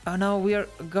 Oh no, we are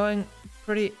going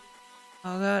pretty...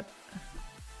 Oh god.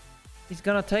 He's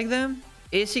gonna take them?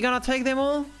 Is he gonna take them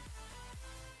all?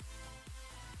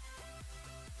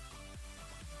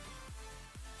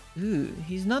 Ooh,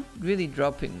 he's not really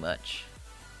dropping much.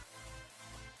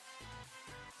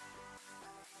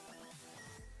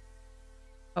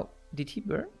 Oh, did he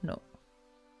burn? No.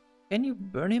 Can you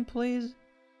burn him, please?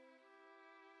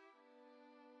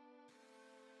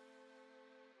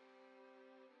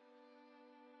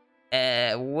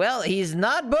 Well, he's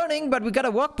not burning, but we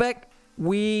gotta walk back.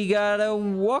 We gotta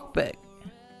walk back.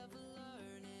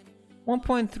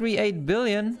 1.38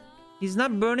 billion. He's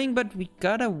not burning, but we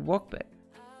gotta walk back.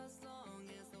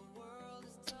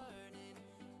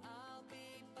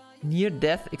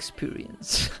 Near-death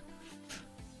experience.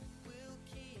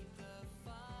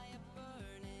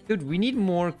 Dude, we need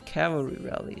more cavalry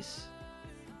rallies.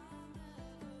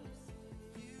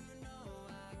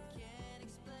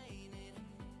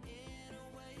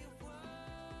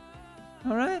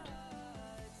 Alright.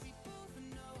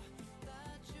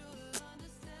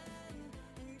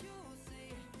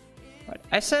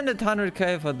 I sent it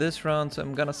 100k for this round, so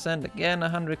I'm gonna send again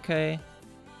 100k.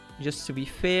 Just to be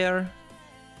fair.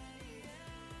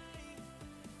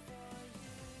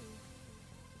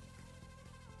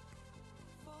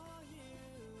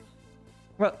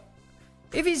 Well,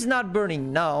 if he's not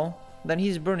burning now, then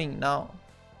he's burning now.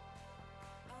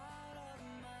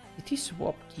 Did he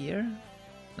swap gear?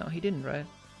 No, he didn't, right?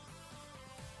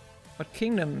 What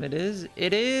kingdom it is?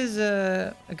 It is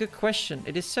a good question.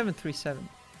 It is 737.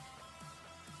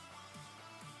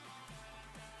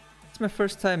 It's my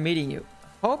first time meeting you.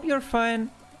 Hope you're fine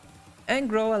and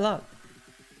grow a lot.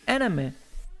 Anime,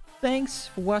 thanks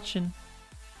for watching.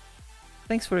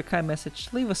 Thanks for your kind message.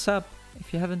 Leave a sub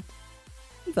if you haven't.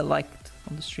 Leave a like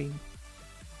on the stream.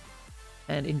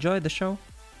 And enjoy the show.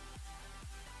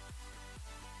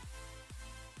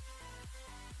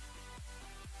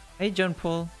 Hey John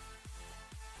Paul.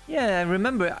 Yeah, I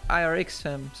remember IRX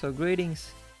fam, so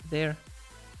greetings there.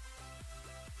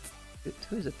 Dude,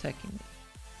 who is attacking me?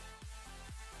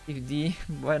 FD,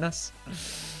 buenas.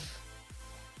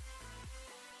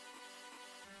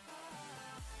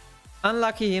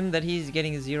 Unlucky him that he's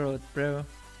getting zeroed, bro.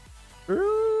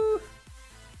 Bro.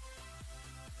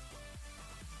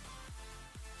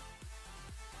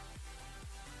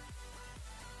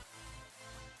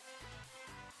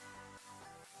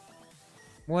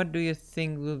 What do you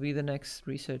think will be the next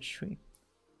research stream?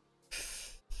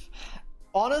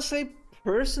 Honestly,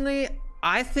 personally,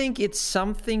 I think it's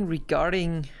something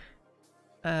regarding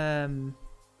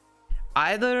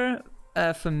either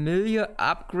a familiar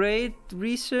upgrade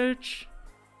research.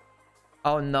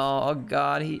 Oh no, oh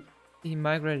god, he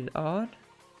migrated out.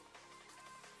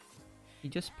 He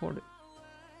just ported.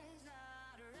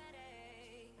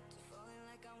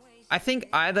 I think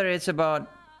either it's about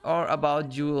or about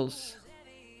jewels.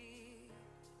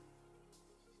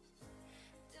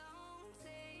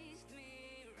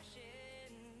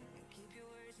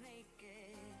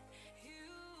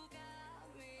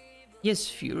 Yes,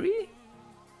 Fury?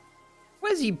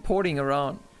 Where is he porting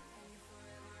around?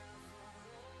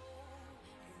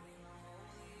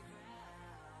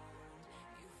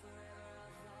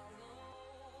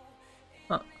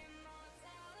 Huh.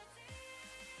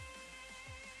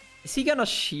 Is he gonna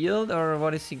shield or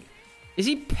what is he? Is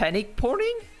he panic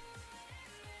porting?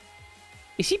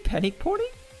 Is he panic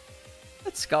porting?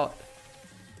 Let's scout.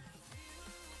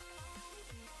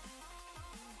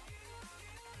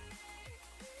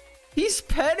 He's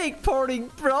panic porting,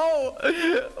 bro.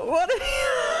 What?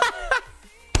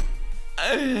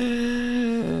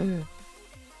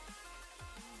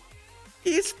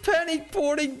 He's panic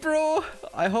porting, bro.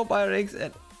 I hope IRX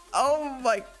and oh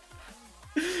my,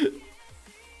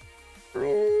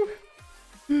 bro.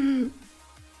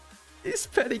 He's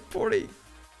panic porting.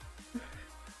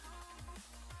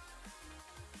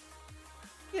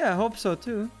 Yeah, I hope so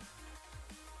too.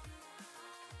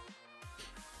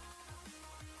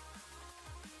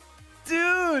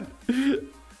 Dude,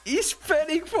 he's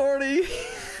panic porting.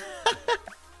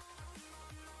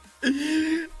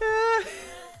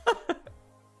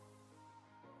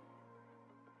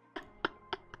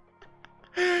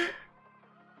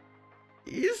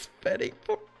 He's panic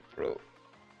porting, bro.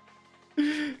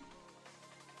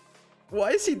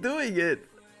 Why is he doing it?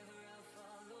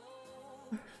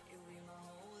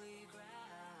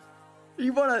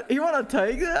 You wanna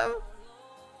take them?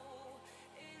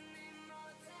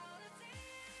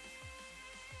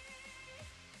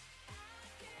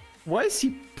 Why is he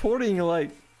porting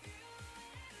like...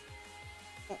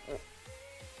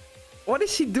 What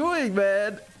is he doing,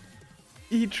 man?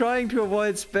 He trying to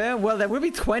avoid spam? Well, there will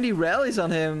be 20 rallies on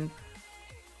him.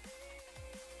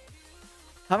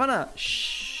 Havana,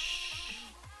 shh.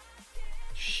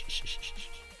 Shh, shh, shh, shh.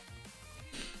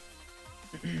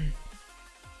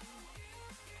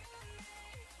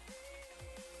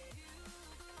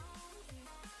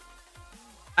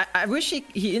 I wish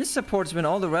he insta-ports when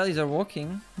all the rallies are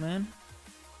walking, man.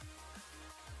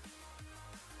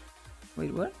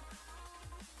 Wait, what?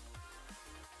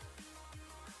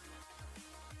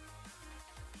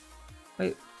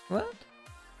 Wait, what?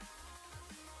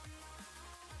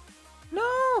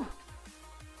 No!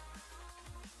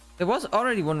 There was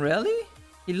already one rally?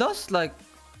 He lost like...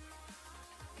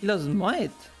 He lost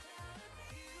might.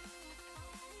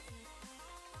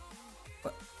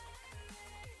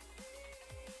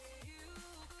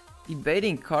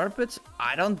 Debating carpets?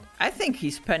 I think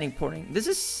he's penning porting. This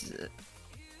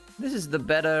is the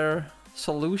better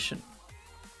solution.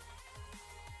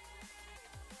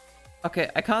 Okay,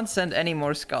 I can't send any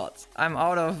more scouts. I'm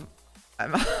out of.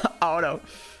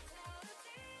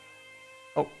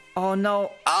 Oh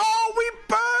no. Oh, we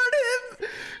burned him!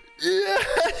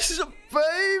 Yes,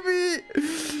 baby!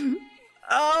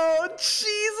 Oh,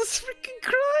 Jesus freaking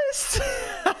Christ!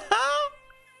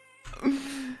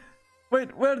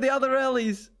 Wait, where are the other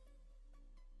rallies?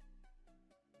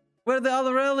 Where are the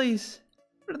other rallies?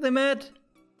 Where are they at?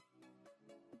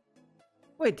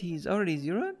 Wait, he's already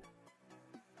zeroed?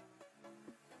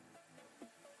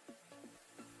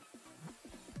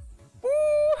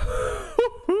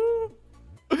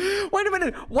 Wait a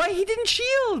minute, why he didn't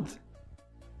shield?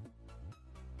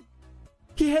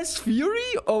 He has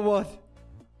Fury or what?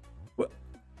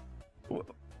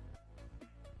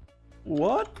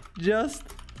 What just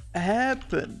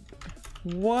happened?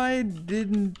 Why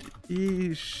didn't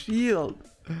he shield?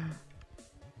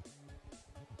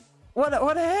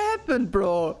 What happened,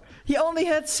 bro? He only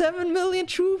had 7 million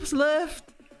troops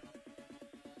left.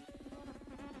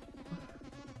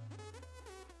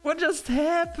 What just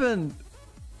happened?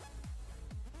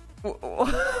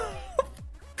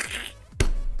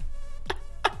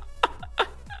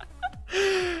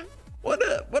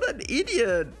 What an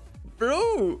idiot,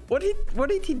 bro! What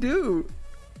did he do?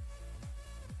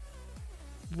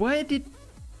 Why did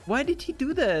he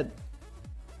do that?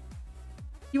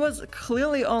 He was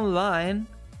clearly online.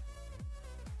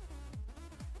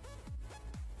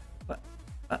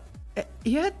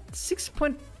 He had 6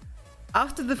 point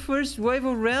after the first wave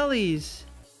of rallies.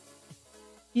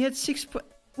 He had 6 point.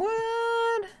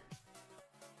 What?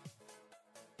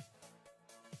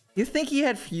 You think he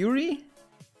had Fury?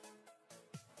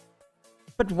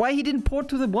 But why he didn't port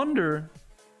to the Wonder?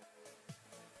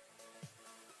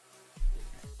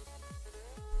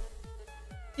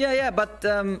 Yeah, but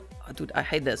oh, dude, I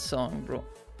hate that song, bro.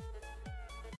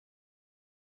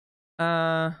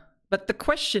 But the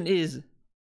question is,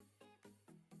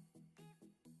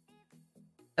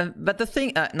 but the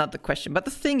thing, not the question, but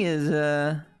the thing is,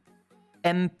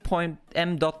 M.M.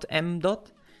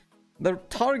 The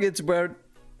targets were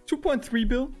 2.3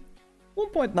 bill,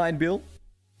 1.9 bill,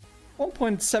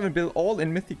 1.7 bill, all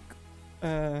in Mythic,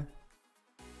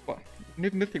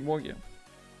 Mythic Warrior.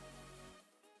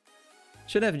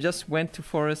 Should have just went to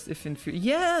Forest if in Fury.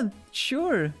 Yeah,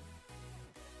 sure.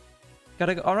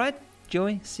 Gotta go. Alright,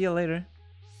 Joey, see you later.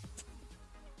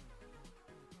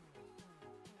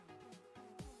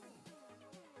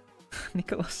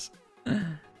 Nicholas.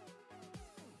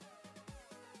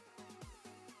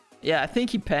 Yeah, I think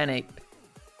he panicked.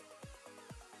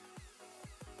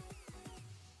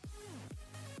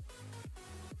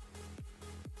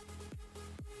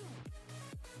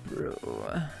 Bro.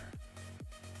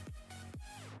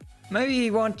 Maybe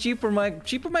he wants cheaper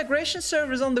migration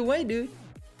servers on the way, dude.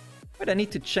 But I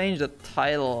need to change the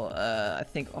title, I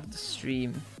think, of the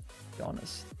stream, to be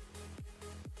honest.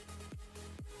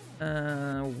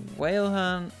 Whale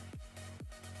Hunt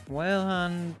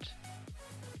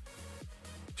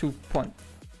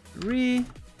 2.3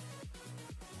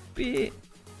 B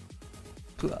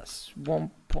plus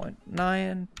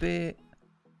 1.9 B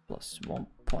plus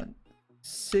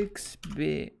 1.6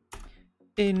 B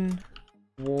in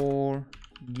War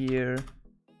Gear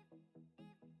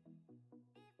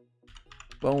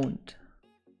Boned.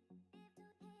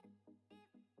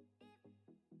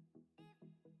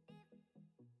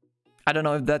 I don't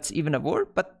know if that's even a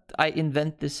word, but I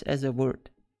invent this as a word.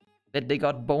 That they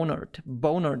got Bonered.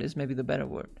 Bonered is maybe the better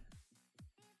word.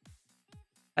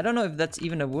 I don't know if that's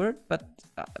even a word, but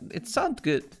it sounds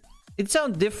good. It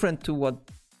sounds different to what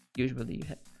usually you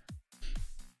have.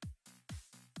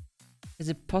 Is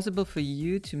it possible for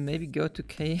you to maybe go to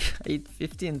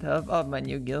K850 and help out my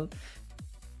new guild?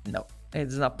 No,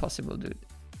 it's not possible, dude.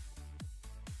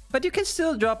 But you can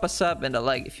still drop a sub and a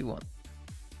like if you want.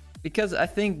 Because I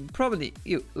think probably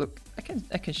you look, I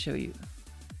can show you.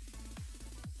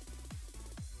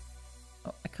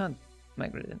 Oh, I can't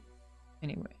migrate it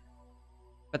anyway.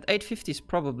 But 850 is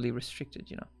probably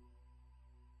restricted, you know.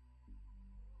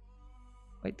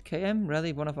 Wait, KM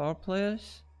rally one of our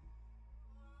players?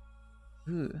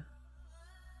 Ooh.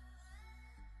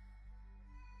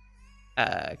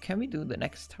 Can we do the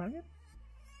next target?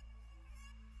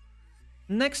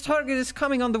 Next target is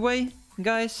coming on the way,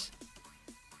 guys.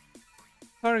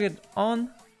 Target on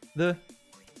the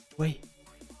way.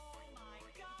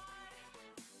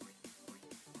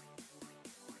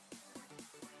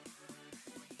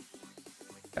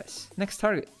 Guys, next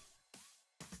target.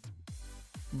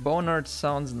 Bonered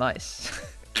sounds nice.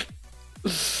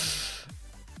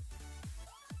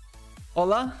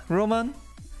 Hola, Roman.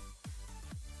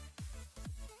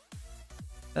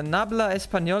 Nabla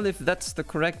Español, if that's the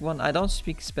correct one. I don't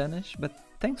speak Spanish, but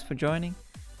thanks for joining.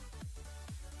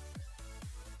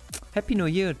 Happy New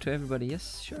Year to everybody.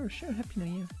 Yes, sure, Happy New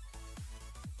Year.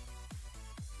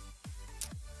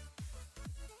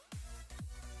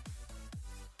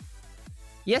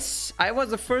 Yes, I was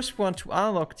the first one to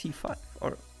unlock T5,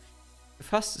 or the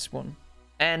fastest one.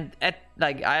 And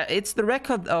it's the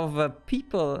record of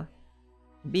people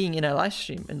being in a live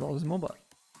stream in LoL's Mobile.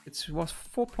 It was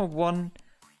 4.1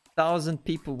 thousand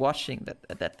people watching that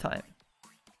at that time.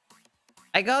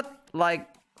 I got like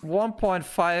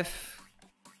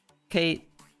 1.5k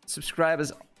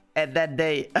subscribers at that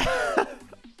day.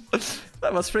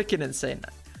 That was freaking insane.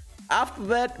 After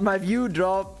that, my view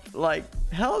dropped like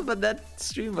hell, but that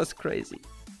stream was crazy.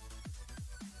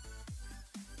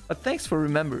 But thanks for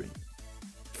remembering.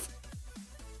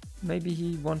 Maybe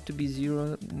he want to be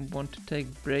zero, want to take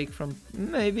break from...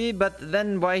 Maybe, but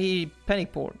then why he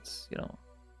panic ports, you know?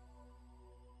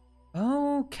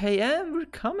 Oh, KM, we're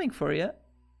coming for you.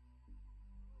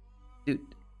 Dude,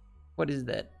 what is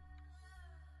that?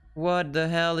 What the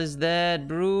hell is that,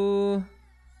 bro?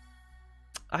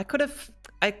 I could have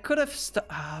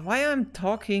why I'm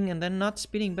talking and then not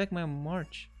speeding back my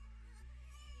march?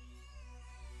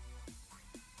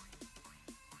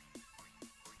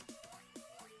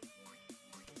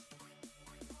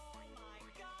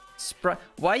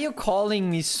 Why are you calling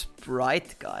me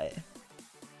Sprite guy?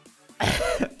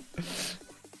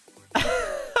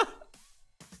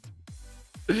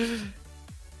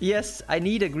 Yes, I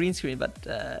need a green screen, but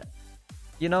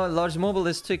you know, large mobile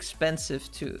is too expensive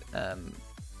to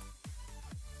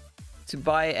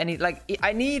buy any. Like,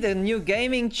 I need a new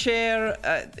gaming chair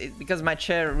because my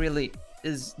chair really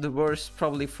is the worst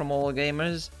probably from all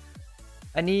gamers.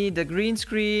 I need a green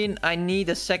screen. I need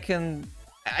a second.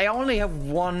 I only have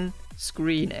one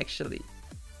screen actually.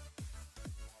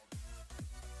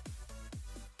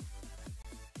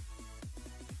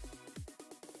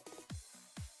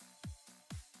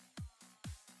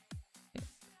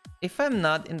 If I'm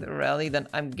not in the rally, then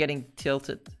I'm getting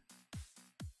tilted.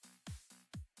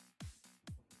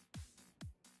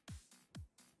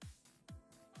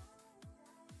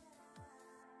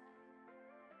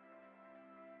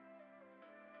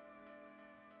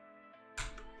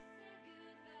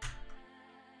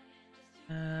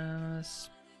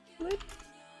 Split,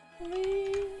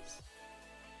 please.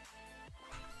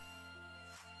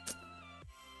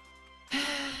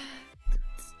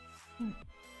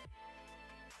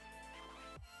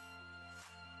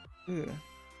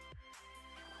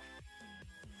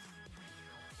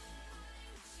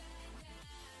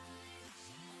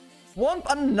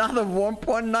 Another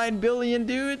 1.9 billion,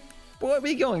 dude. Boy,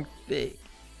 we going big.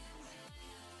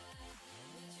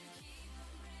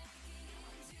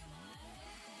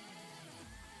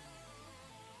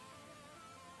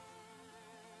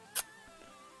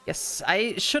 Yes,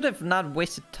 I should have not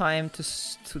wasted time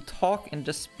to talk and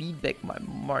just speed back my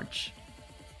march.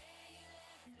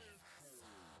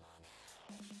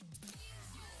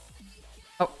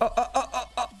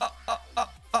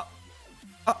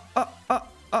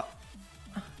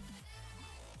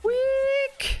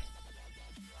 Weak.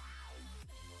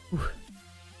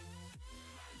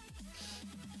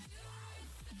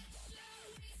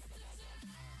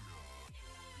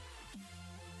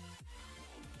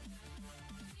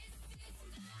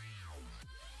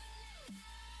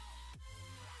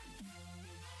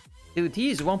 Dude, he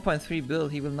is 1.3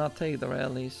 build. He will not take the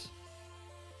rallies.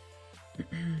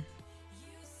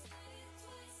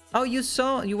 Oh, you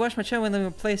watched my channel when I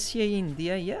play CA in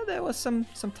India? Yeah, that was some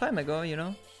time ago, you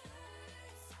know.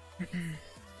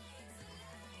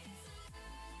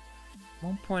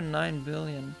 1.9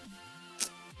 billion.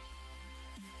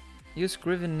 Use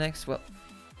Griffin next. Well,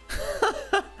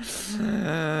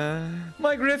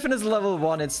 my Griffin is level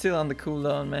 1. It's still on the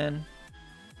cooldown, man.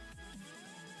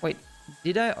 Wait,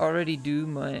 did I already do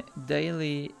my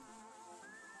daily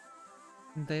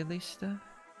stuff?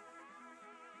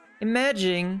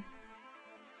 Imagine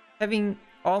having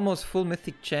almost full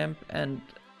mythic champ and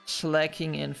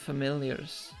slacking in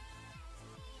familiars.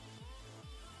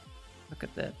 Look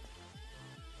at that.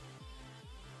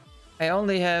 I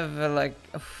only have like,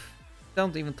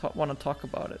 don't even want to talk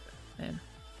about it, man.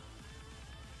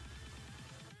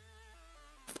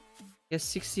 He has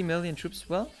 60 million troops.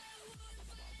 Well,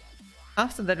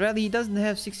 after that rally, he doesn't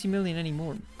have 60 million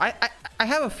anymore. I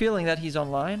have a feeling that he's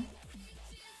online.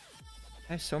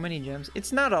 I have so many gems.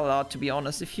 It's not a lot, to be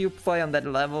honest. If you play on that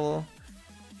level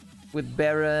with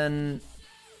Baron,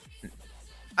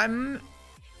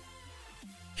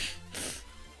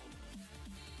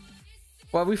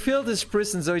 Well, we filled his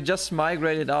prison, so he just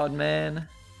migrated out, man.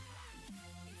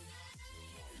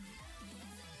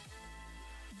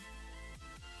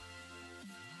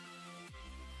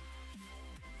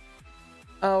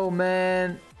 Oh,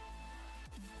 man.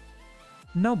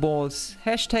 No balls.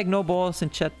 Hashtag no balls in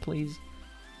chat, please.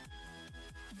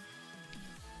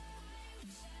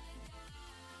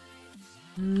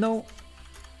 No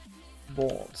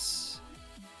balls.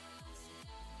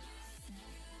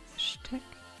 Hashtag.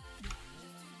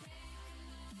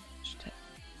 Hashtag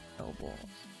no balls.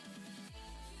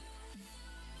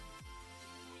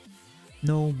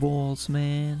 No balls,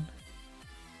 man.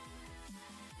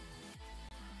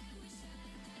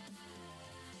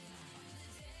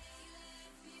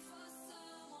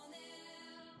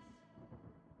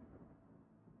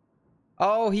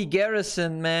 Oh, he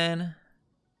garrisoned, man.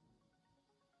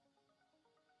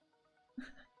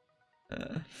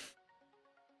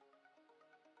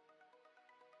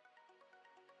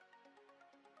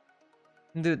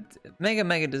 Dude,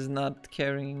 Mega is not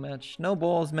carrying much. No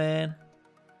balls, man.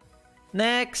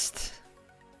 Next.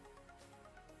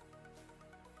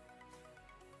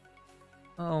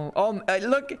 Oh,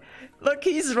 look,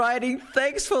 he's writing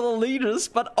thanks for the leaders,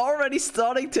 but already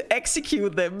starting to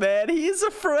execute them, man. He's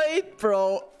afraid,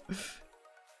 bro.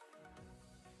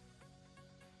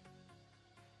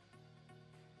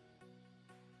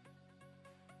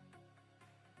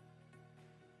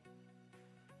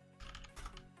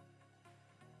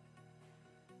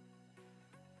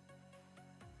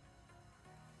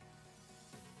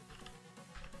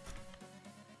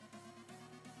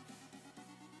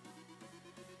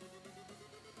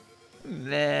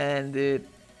 Man, dude.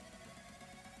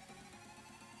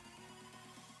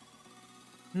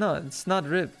 No, it's not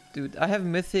ripped, dude. I have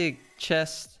Mythic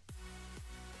chest.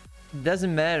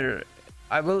 Doesn't matter.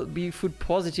 I will be food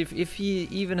positive if he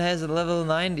even has a level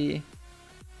 90.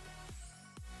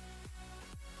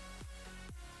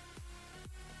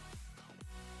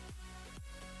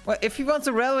 Well, if he wants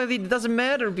a rally lead, it doesn't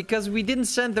matter because we didn't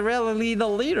send the rally lead the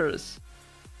leaders.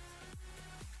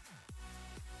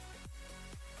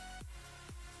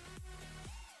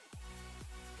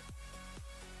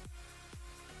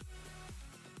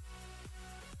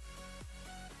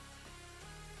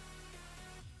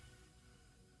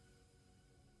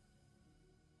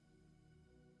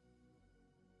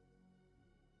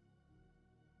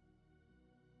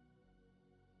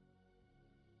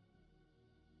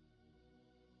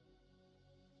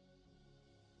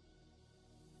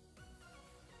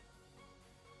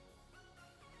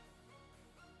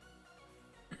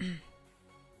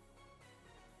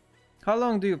 How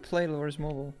long do you play Lures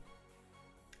Mobile?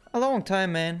 A long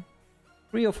time, man.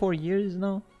 3 or 4 years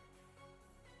now.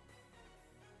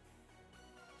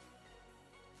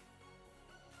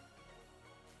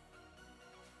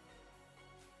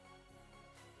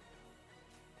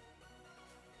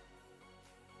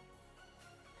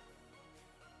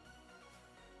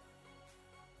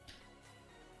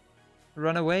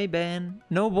 Run away, Ben.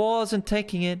 No balls and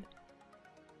taking it.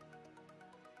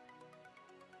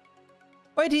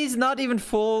 Wait, he's not even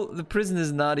full. The prison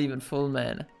is not even full,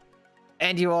 man.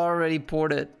 And you already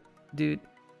ported, dude.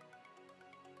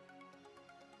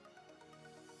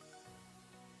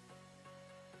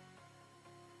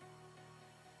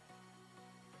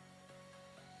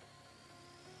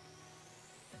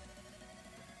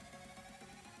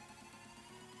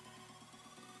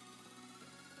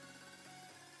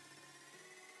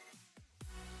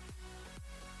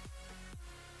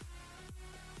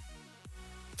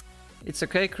 It's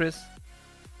okay, Chris.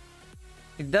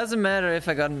 It doesn't matter if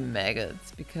I got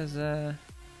maggots because I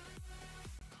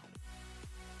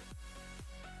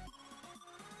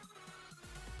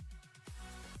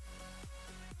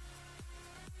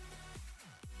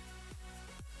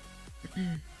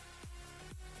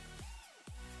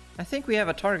think we have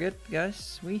a target,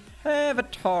 guys. We have a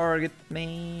target,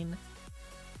 man.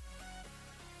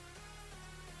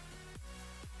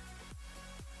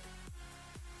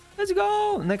 Let's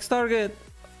go! Next target.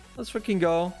 Let's freaking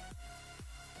go.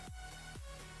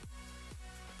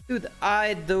 Dude,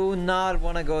 I do not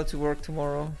want to go to work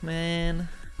tomorrow, man.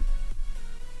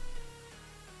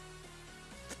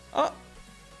 Oh!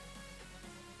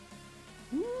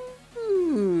 Ooh.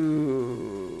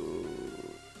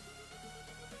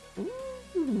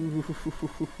 Ooh.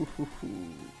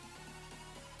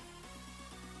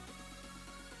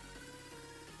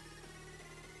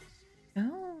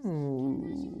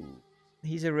 Oh.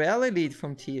 He's a rally lead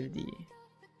from TFD.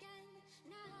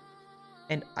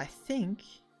 And I think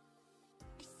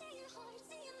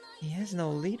he has no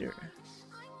leader.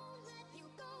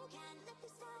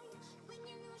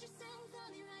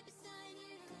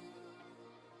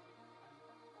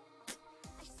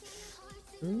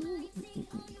 Ooh.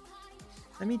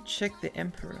 Let me check the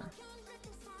Emperor.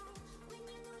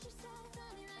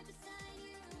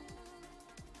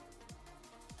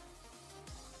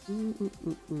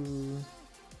 Ooh.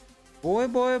 Boy,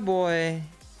 boy, boy.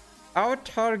 Our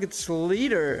target's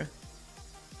leader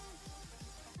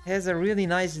has a really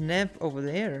nice nap over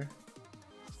there.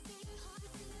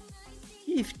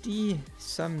 50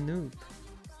 some noob.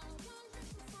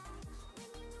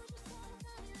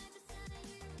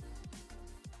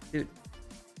 Dude,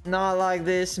 not like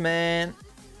this, man.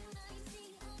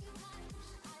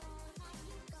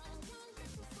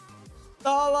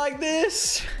 Not like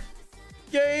this.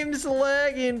 Game's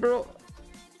lagging, bro.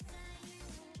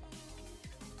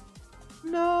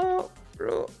 No,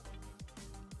 bro.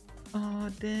 Oh,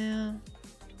 damn.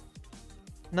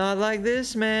 Not like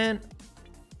this, man.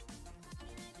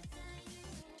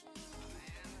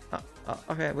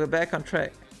 Okay, we're back on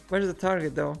track. Where's the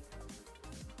target, though?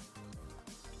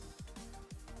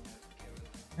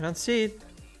 I don't see it.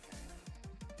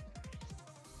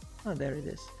 Oh, there it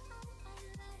is.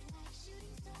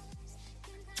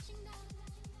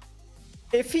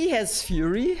 If he has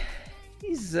Fury,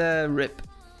 he's rip.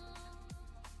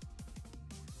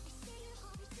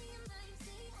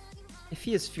 If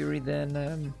he has Fury,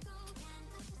 then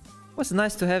was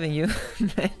nice to having you.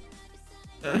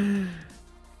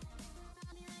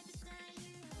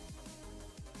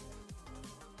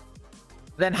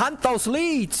 Then hunt those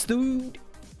leads, dude.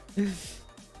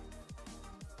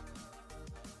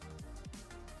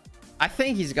 I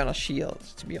think he's gonna shield,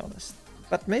 to be honest.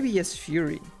 But maybe he has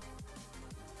Fury.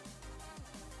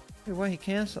 Wait, why he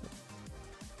canceled?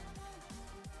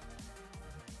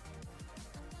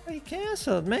 Why he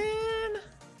canceled, man?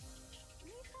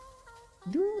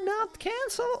 Do not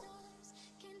cancel.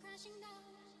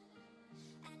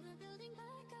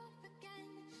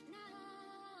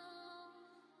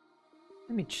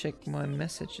 Let me check my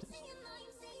messages.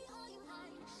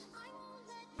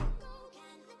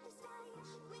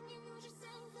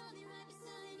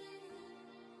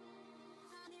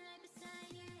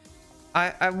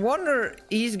 I wonder,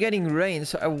 he's getting rain,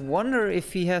 so I wonder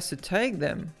if he has to take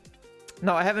them.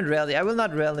 No, I haven't rallied. I will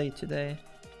not rally today.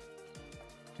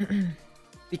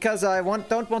 Because I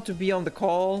don't want to be on the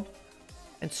call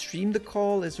and stream the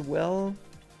call as well.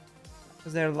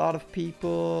 Because there are a lot of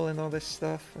people and all this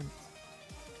stuff.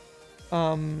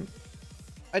 And,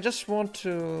 I just want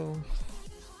to...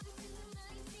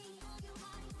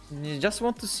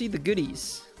 see the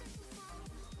goodies.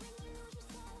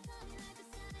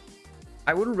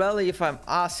 I wouldn't rally if I'm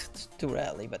asked to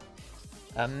rally, but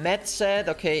Matt said,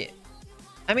 okay,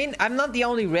 I mean, I'm not the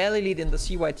only rally lead in the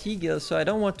CYT guild, so I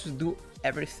don't want to do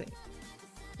everything,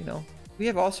 you know. We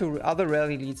have also other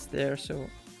rally leads there, so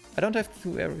I don't have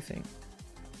to do everything.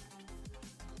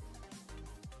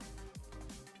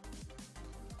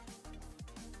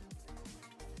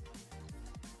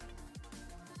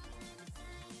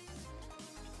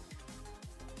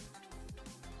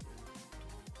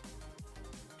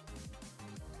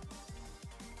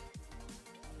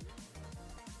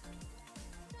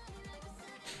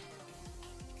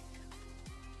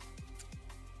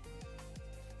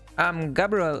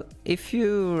 Gabriel, if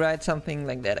you write something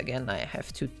like that again, I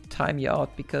have to time you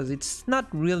out because it's not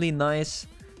really nice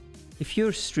if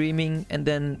you're streaming and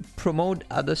then promote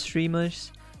other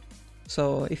streamers.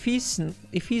 So if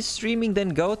he's streaming, then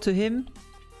go to him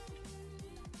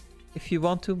if you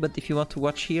want to, but if you want to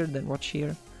watch here, then watch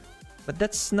here. But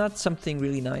that's not something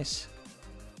really nice.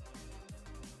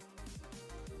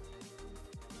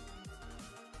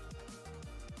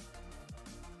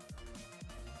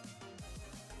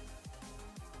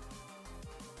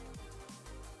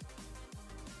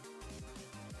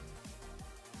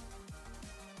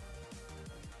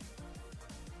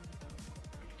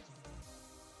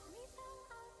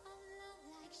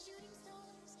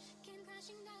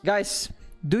 Guys,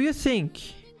 do you think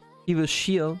he will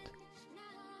shield?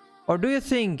 Or do you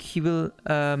think he will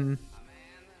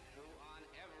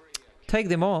take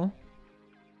them all?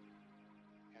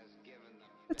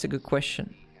 That's a good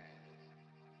question.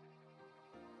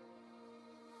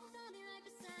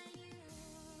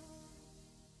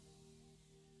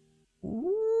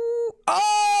 Ooh.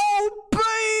 Oh,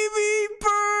 baby,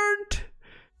 burnt!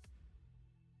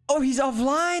 Oh, he's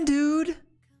offline, dude.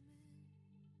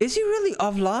 Is he really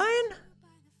offline?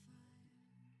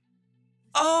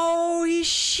 Oh, he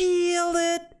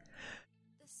shielded.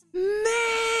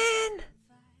 Man.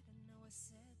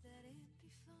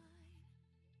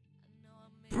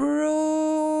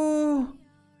 Bro.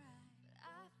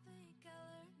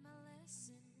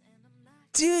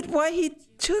 Dude, why he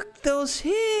took those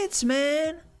hits,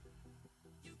 man?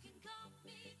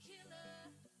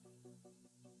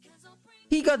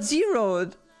 He got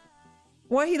zeroed.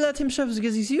 Why he let himself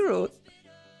get zeroed?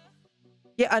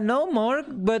 Yeah, I know, Mark,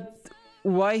 but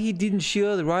why he didn't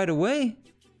shield right away?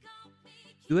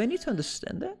 Do I need to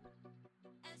understand that?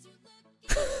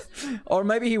 Or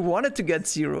maybe he wanted to get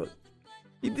zeroed.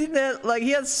 He didn't have, like,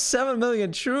 he has 7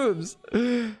 million troops.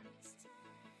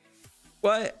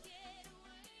 Why?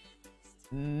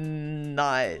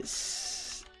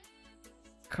 Nice.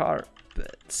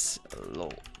 Carpets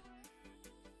low.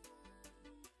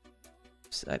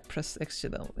 I pressed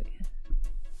accidentally.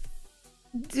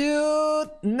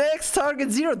 Dude, next target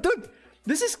 0. Dude,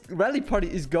 this is rally party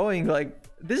is going like,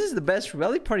 this is the best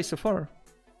rally party so far.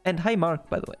 And hi Mark,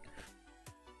 by the way.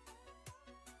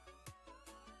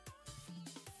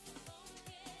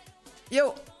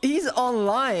 Yo, he's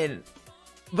online.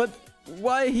 But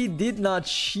why he did not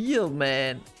shield,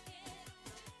 man?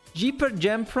 Cheaper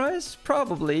gem price?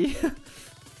 Probably.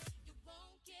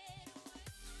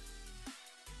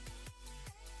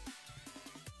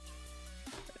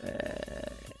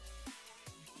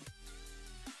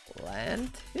 Land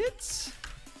hits?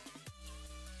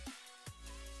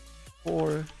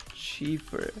 Or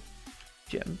cheaper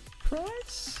gem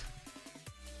price?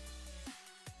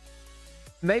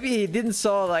 Maybe he didn't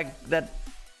saw like that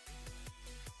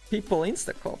people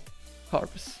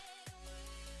insta-carps.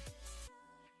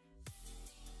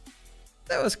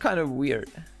 That was kind of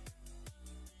weird.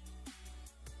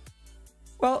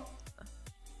 Well,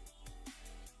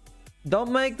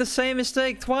 don't make the same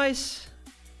mistake twice.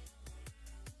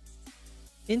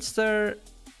 Insta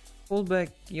pull back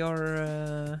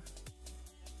your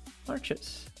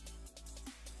marches.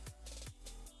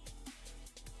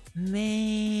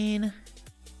 Man,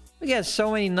 we got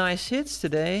so many nice hits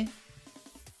today.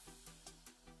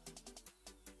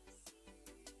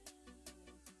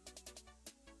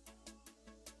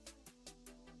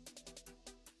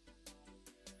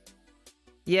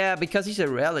 Yeah, because he's a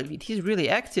rally lead. He's really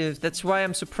active. That's why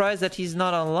I'm surprised that he's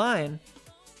not online.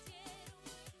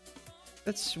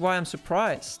 That's why I'm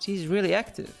surprised. He's really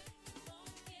active.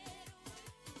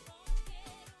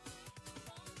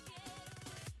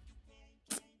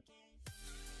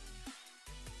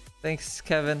 Thanks,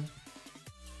 Kevin.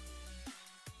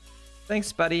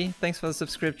 Thanks, buddy. Thanks for the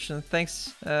subscription.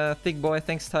 Thanks, Thick Boy.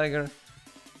 Thanks, Tiger.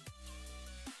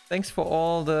 Thanks for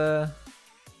all the...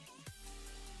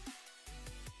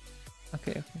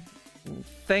 Okay.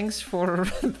 Thanks for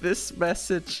this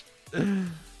message.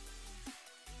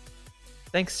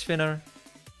 Thanks, Finner.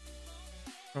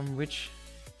 From which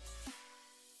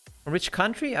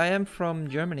country? I am from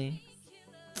Germany.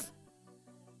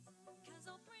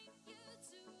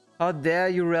 How dare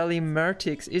you rally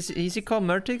Mythic? Is he called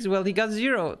Mythic? Well, he got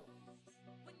zeroed.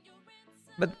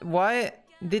 But why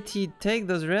did he take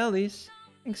those rallies?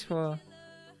 Thanks for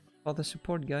all the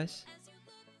support, guys.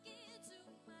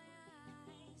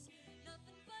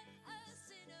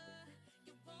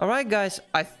 Alright, guys,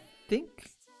 I think...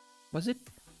 Was it?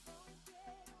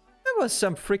 That was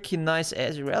some freaking nice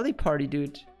ass rally party,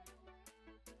 dude.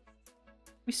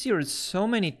 We zeroed so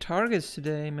many targets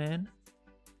today, man.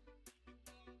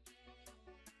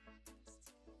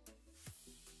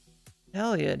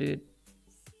 Hell yeah, dude.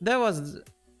 That was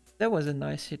a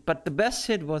nice hit, but the best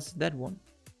hit was that one.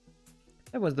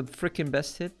 That was the freaking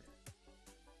best hit.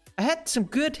 I had some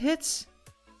good hits.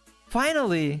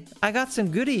 Finally, I got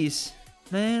some goodies,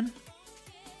 man.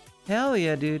 Hell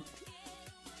yeah, dude.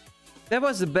 That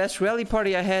was the best rally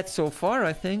party I had so far,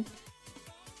 I think.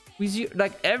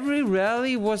 Like every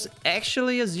rally was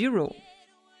actually a 0.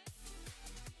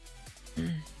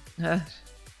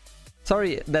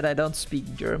 Sorry that I don't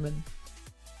speak German.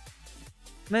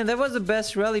 Man, that was the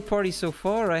best rally party so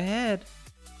far I had.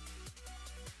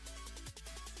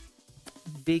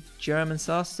 Big German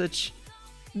sausage.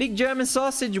 Big German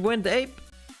sausage went ape.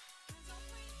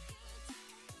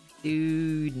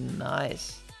 Dude,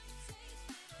 nice.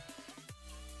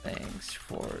 Thanks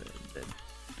for the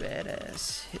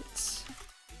badass hits,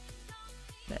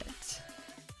 Matt.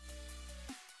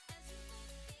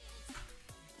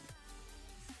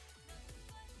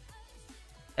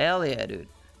 Hell yeah, dude.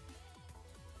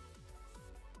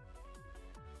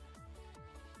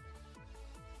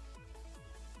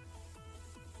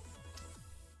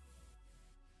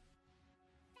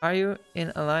 Are you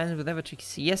in alliance with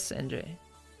Evertrix? Yes, Andre.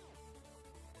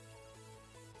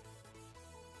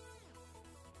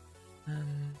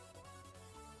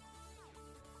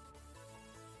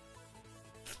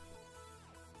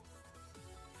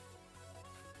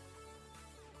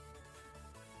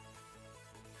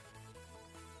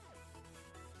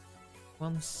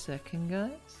 1 second,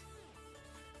 guys.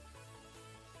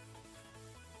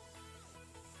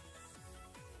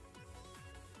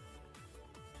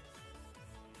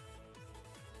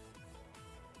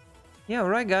 Yeah,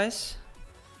 alright guys.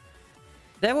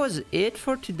 That was it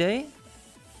for today.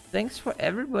 Thanks for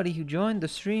everybody who joined the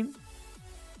stream.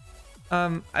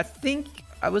 I think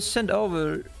I was sent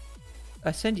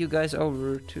you guys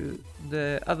over to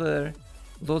the other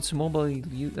Lord's Mobile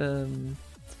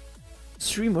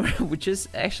streamer, which is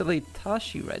actually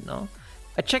Tashi right now.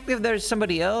 I checked if there's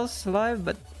somebody else live,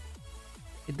 but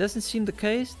it doesn't seem the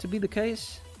case to be the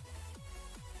case.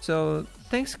 So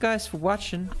thanks guys for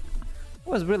watching. It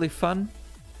was really fun.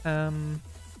 It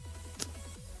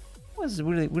was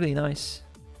really nice.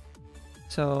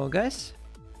 So guys,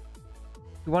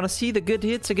 if you want to see the good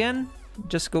hits again,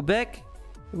 just go back.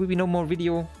 There will be no more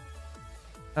video.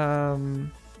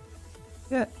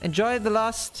 Yeah, enjoy the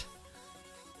last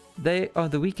day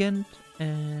of the weekend,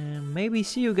 and maybe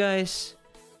see you guys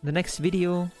in the next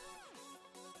video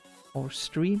or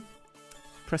stream.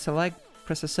 Press a like,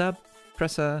 press a sub,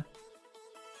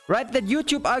 write that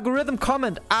YouTube algorithm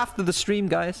comment after the stream,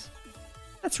 guys.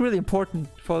 That's really important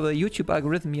for the YouTube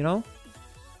algorithm, you know.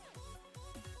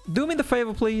 Do me the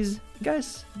favor, please.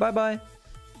 Guys, bye bye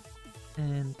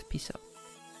and peace out.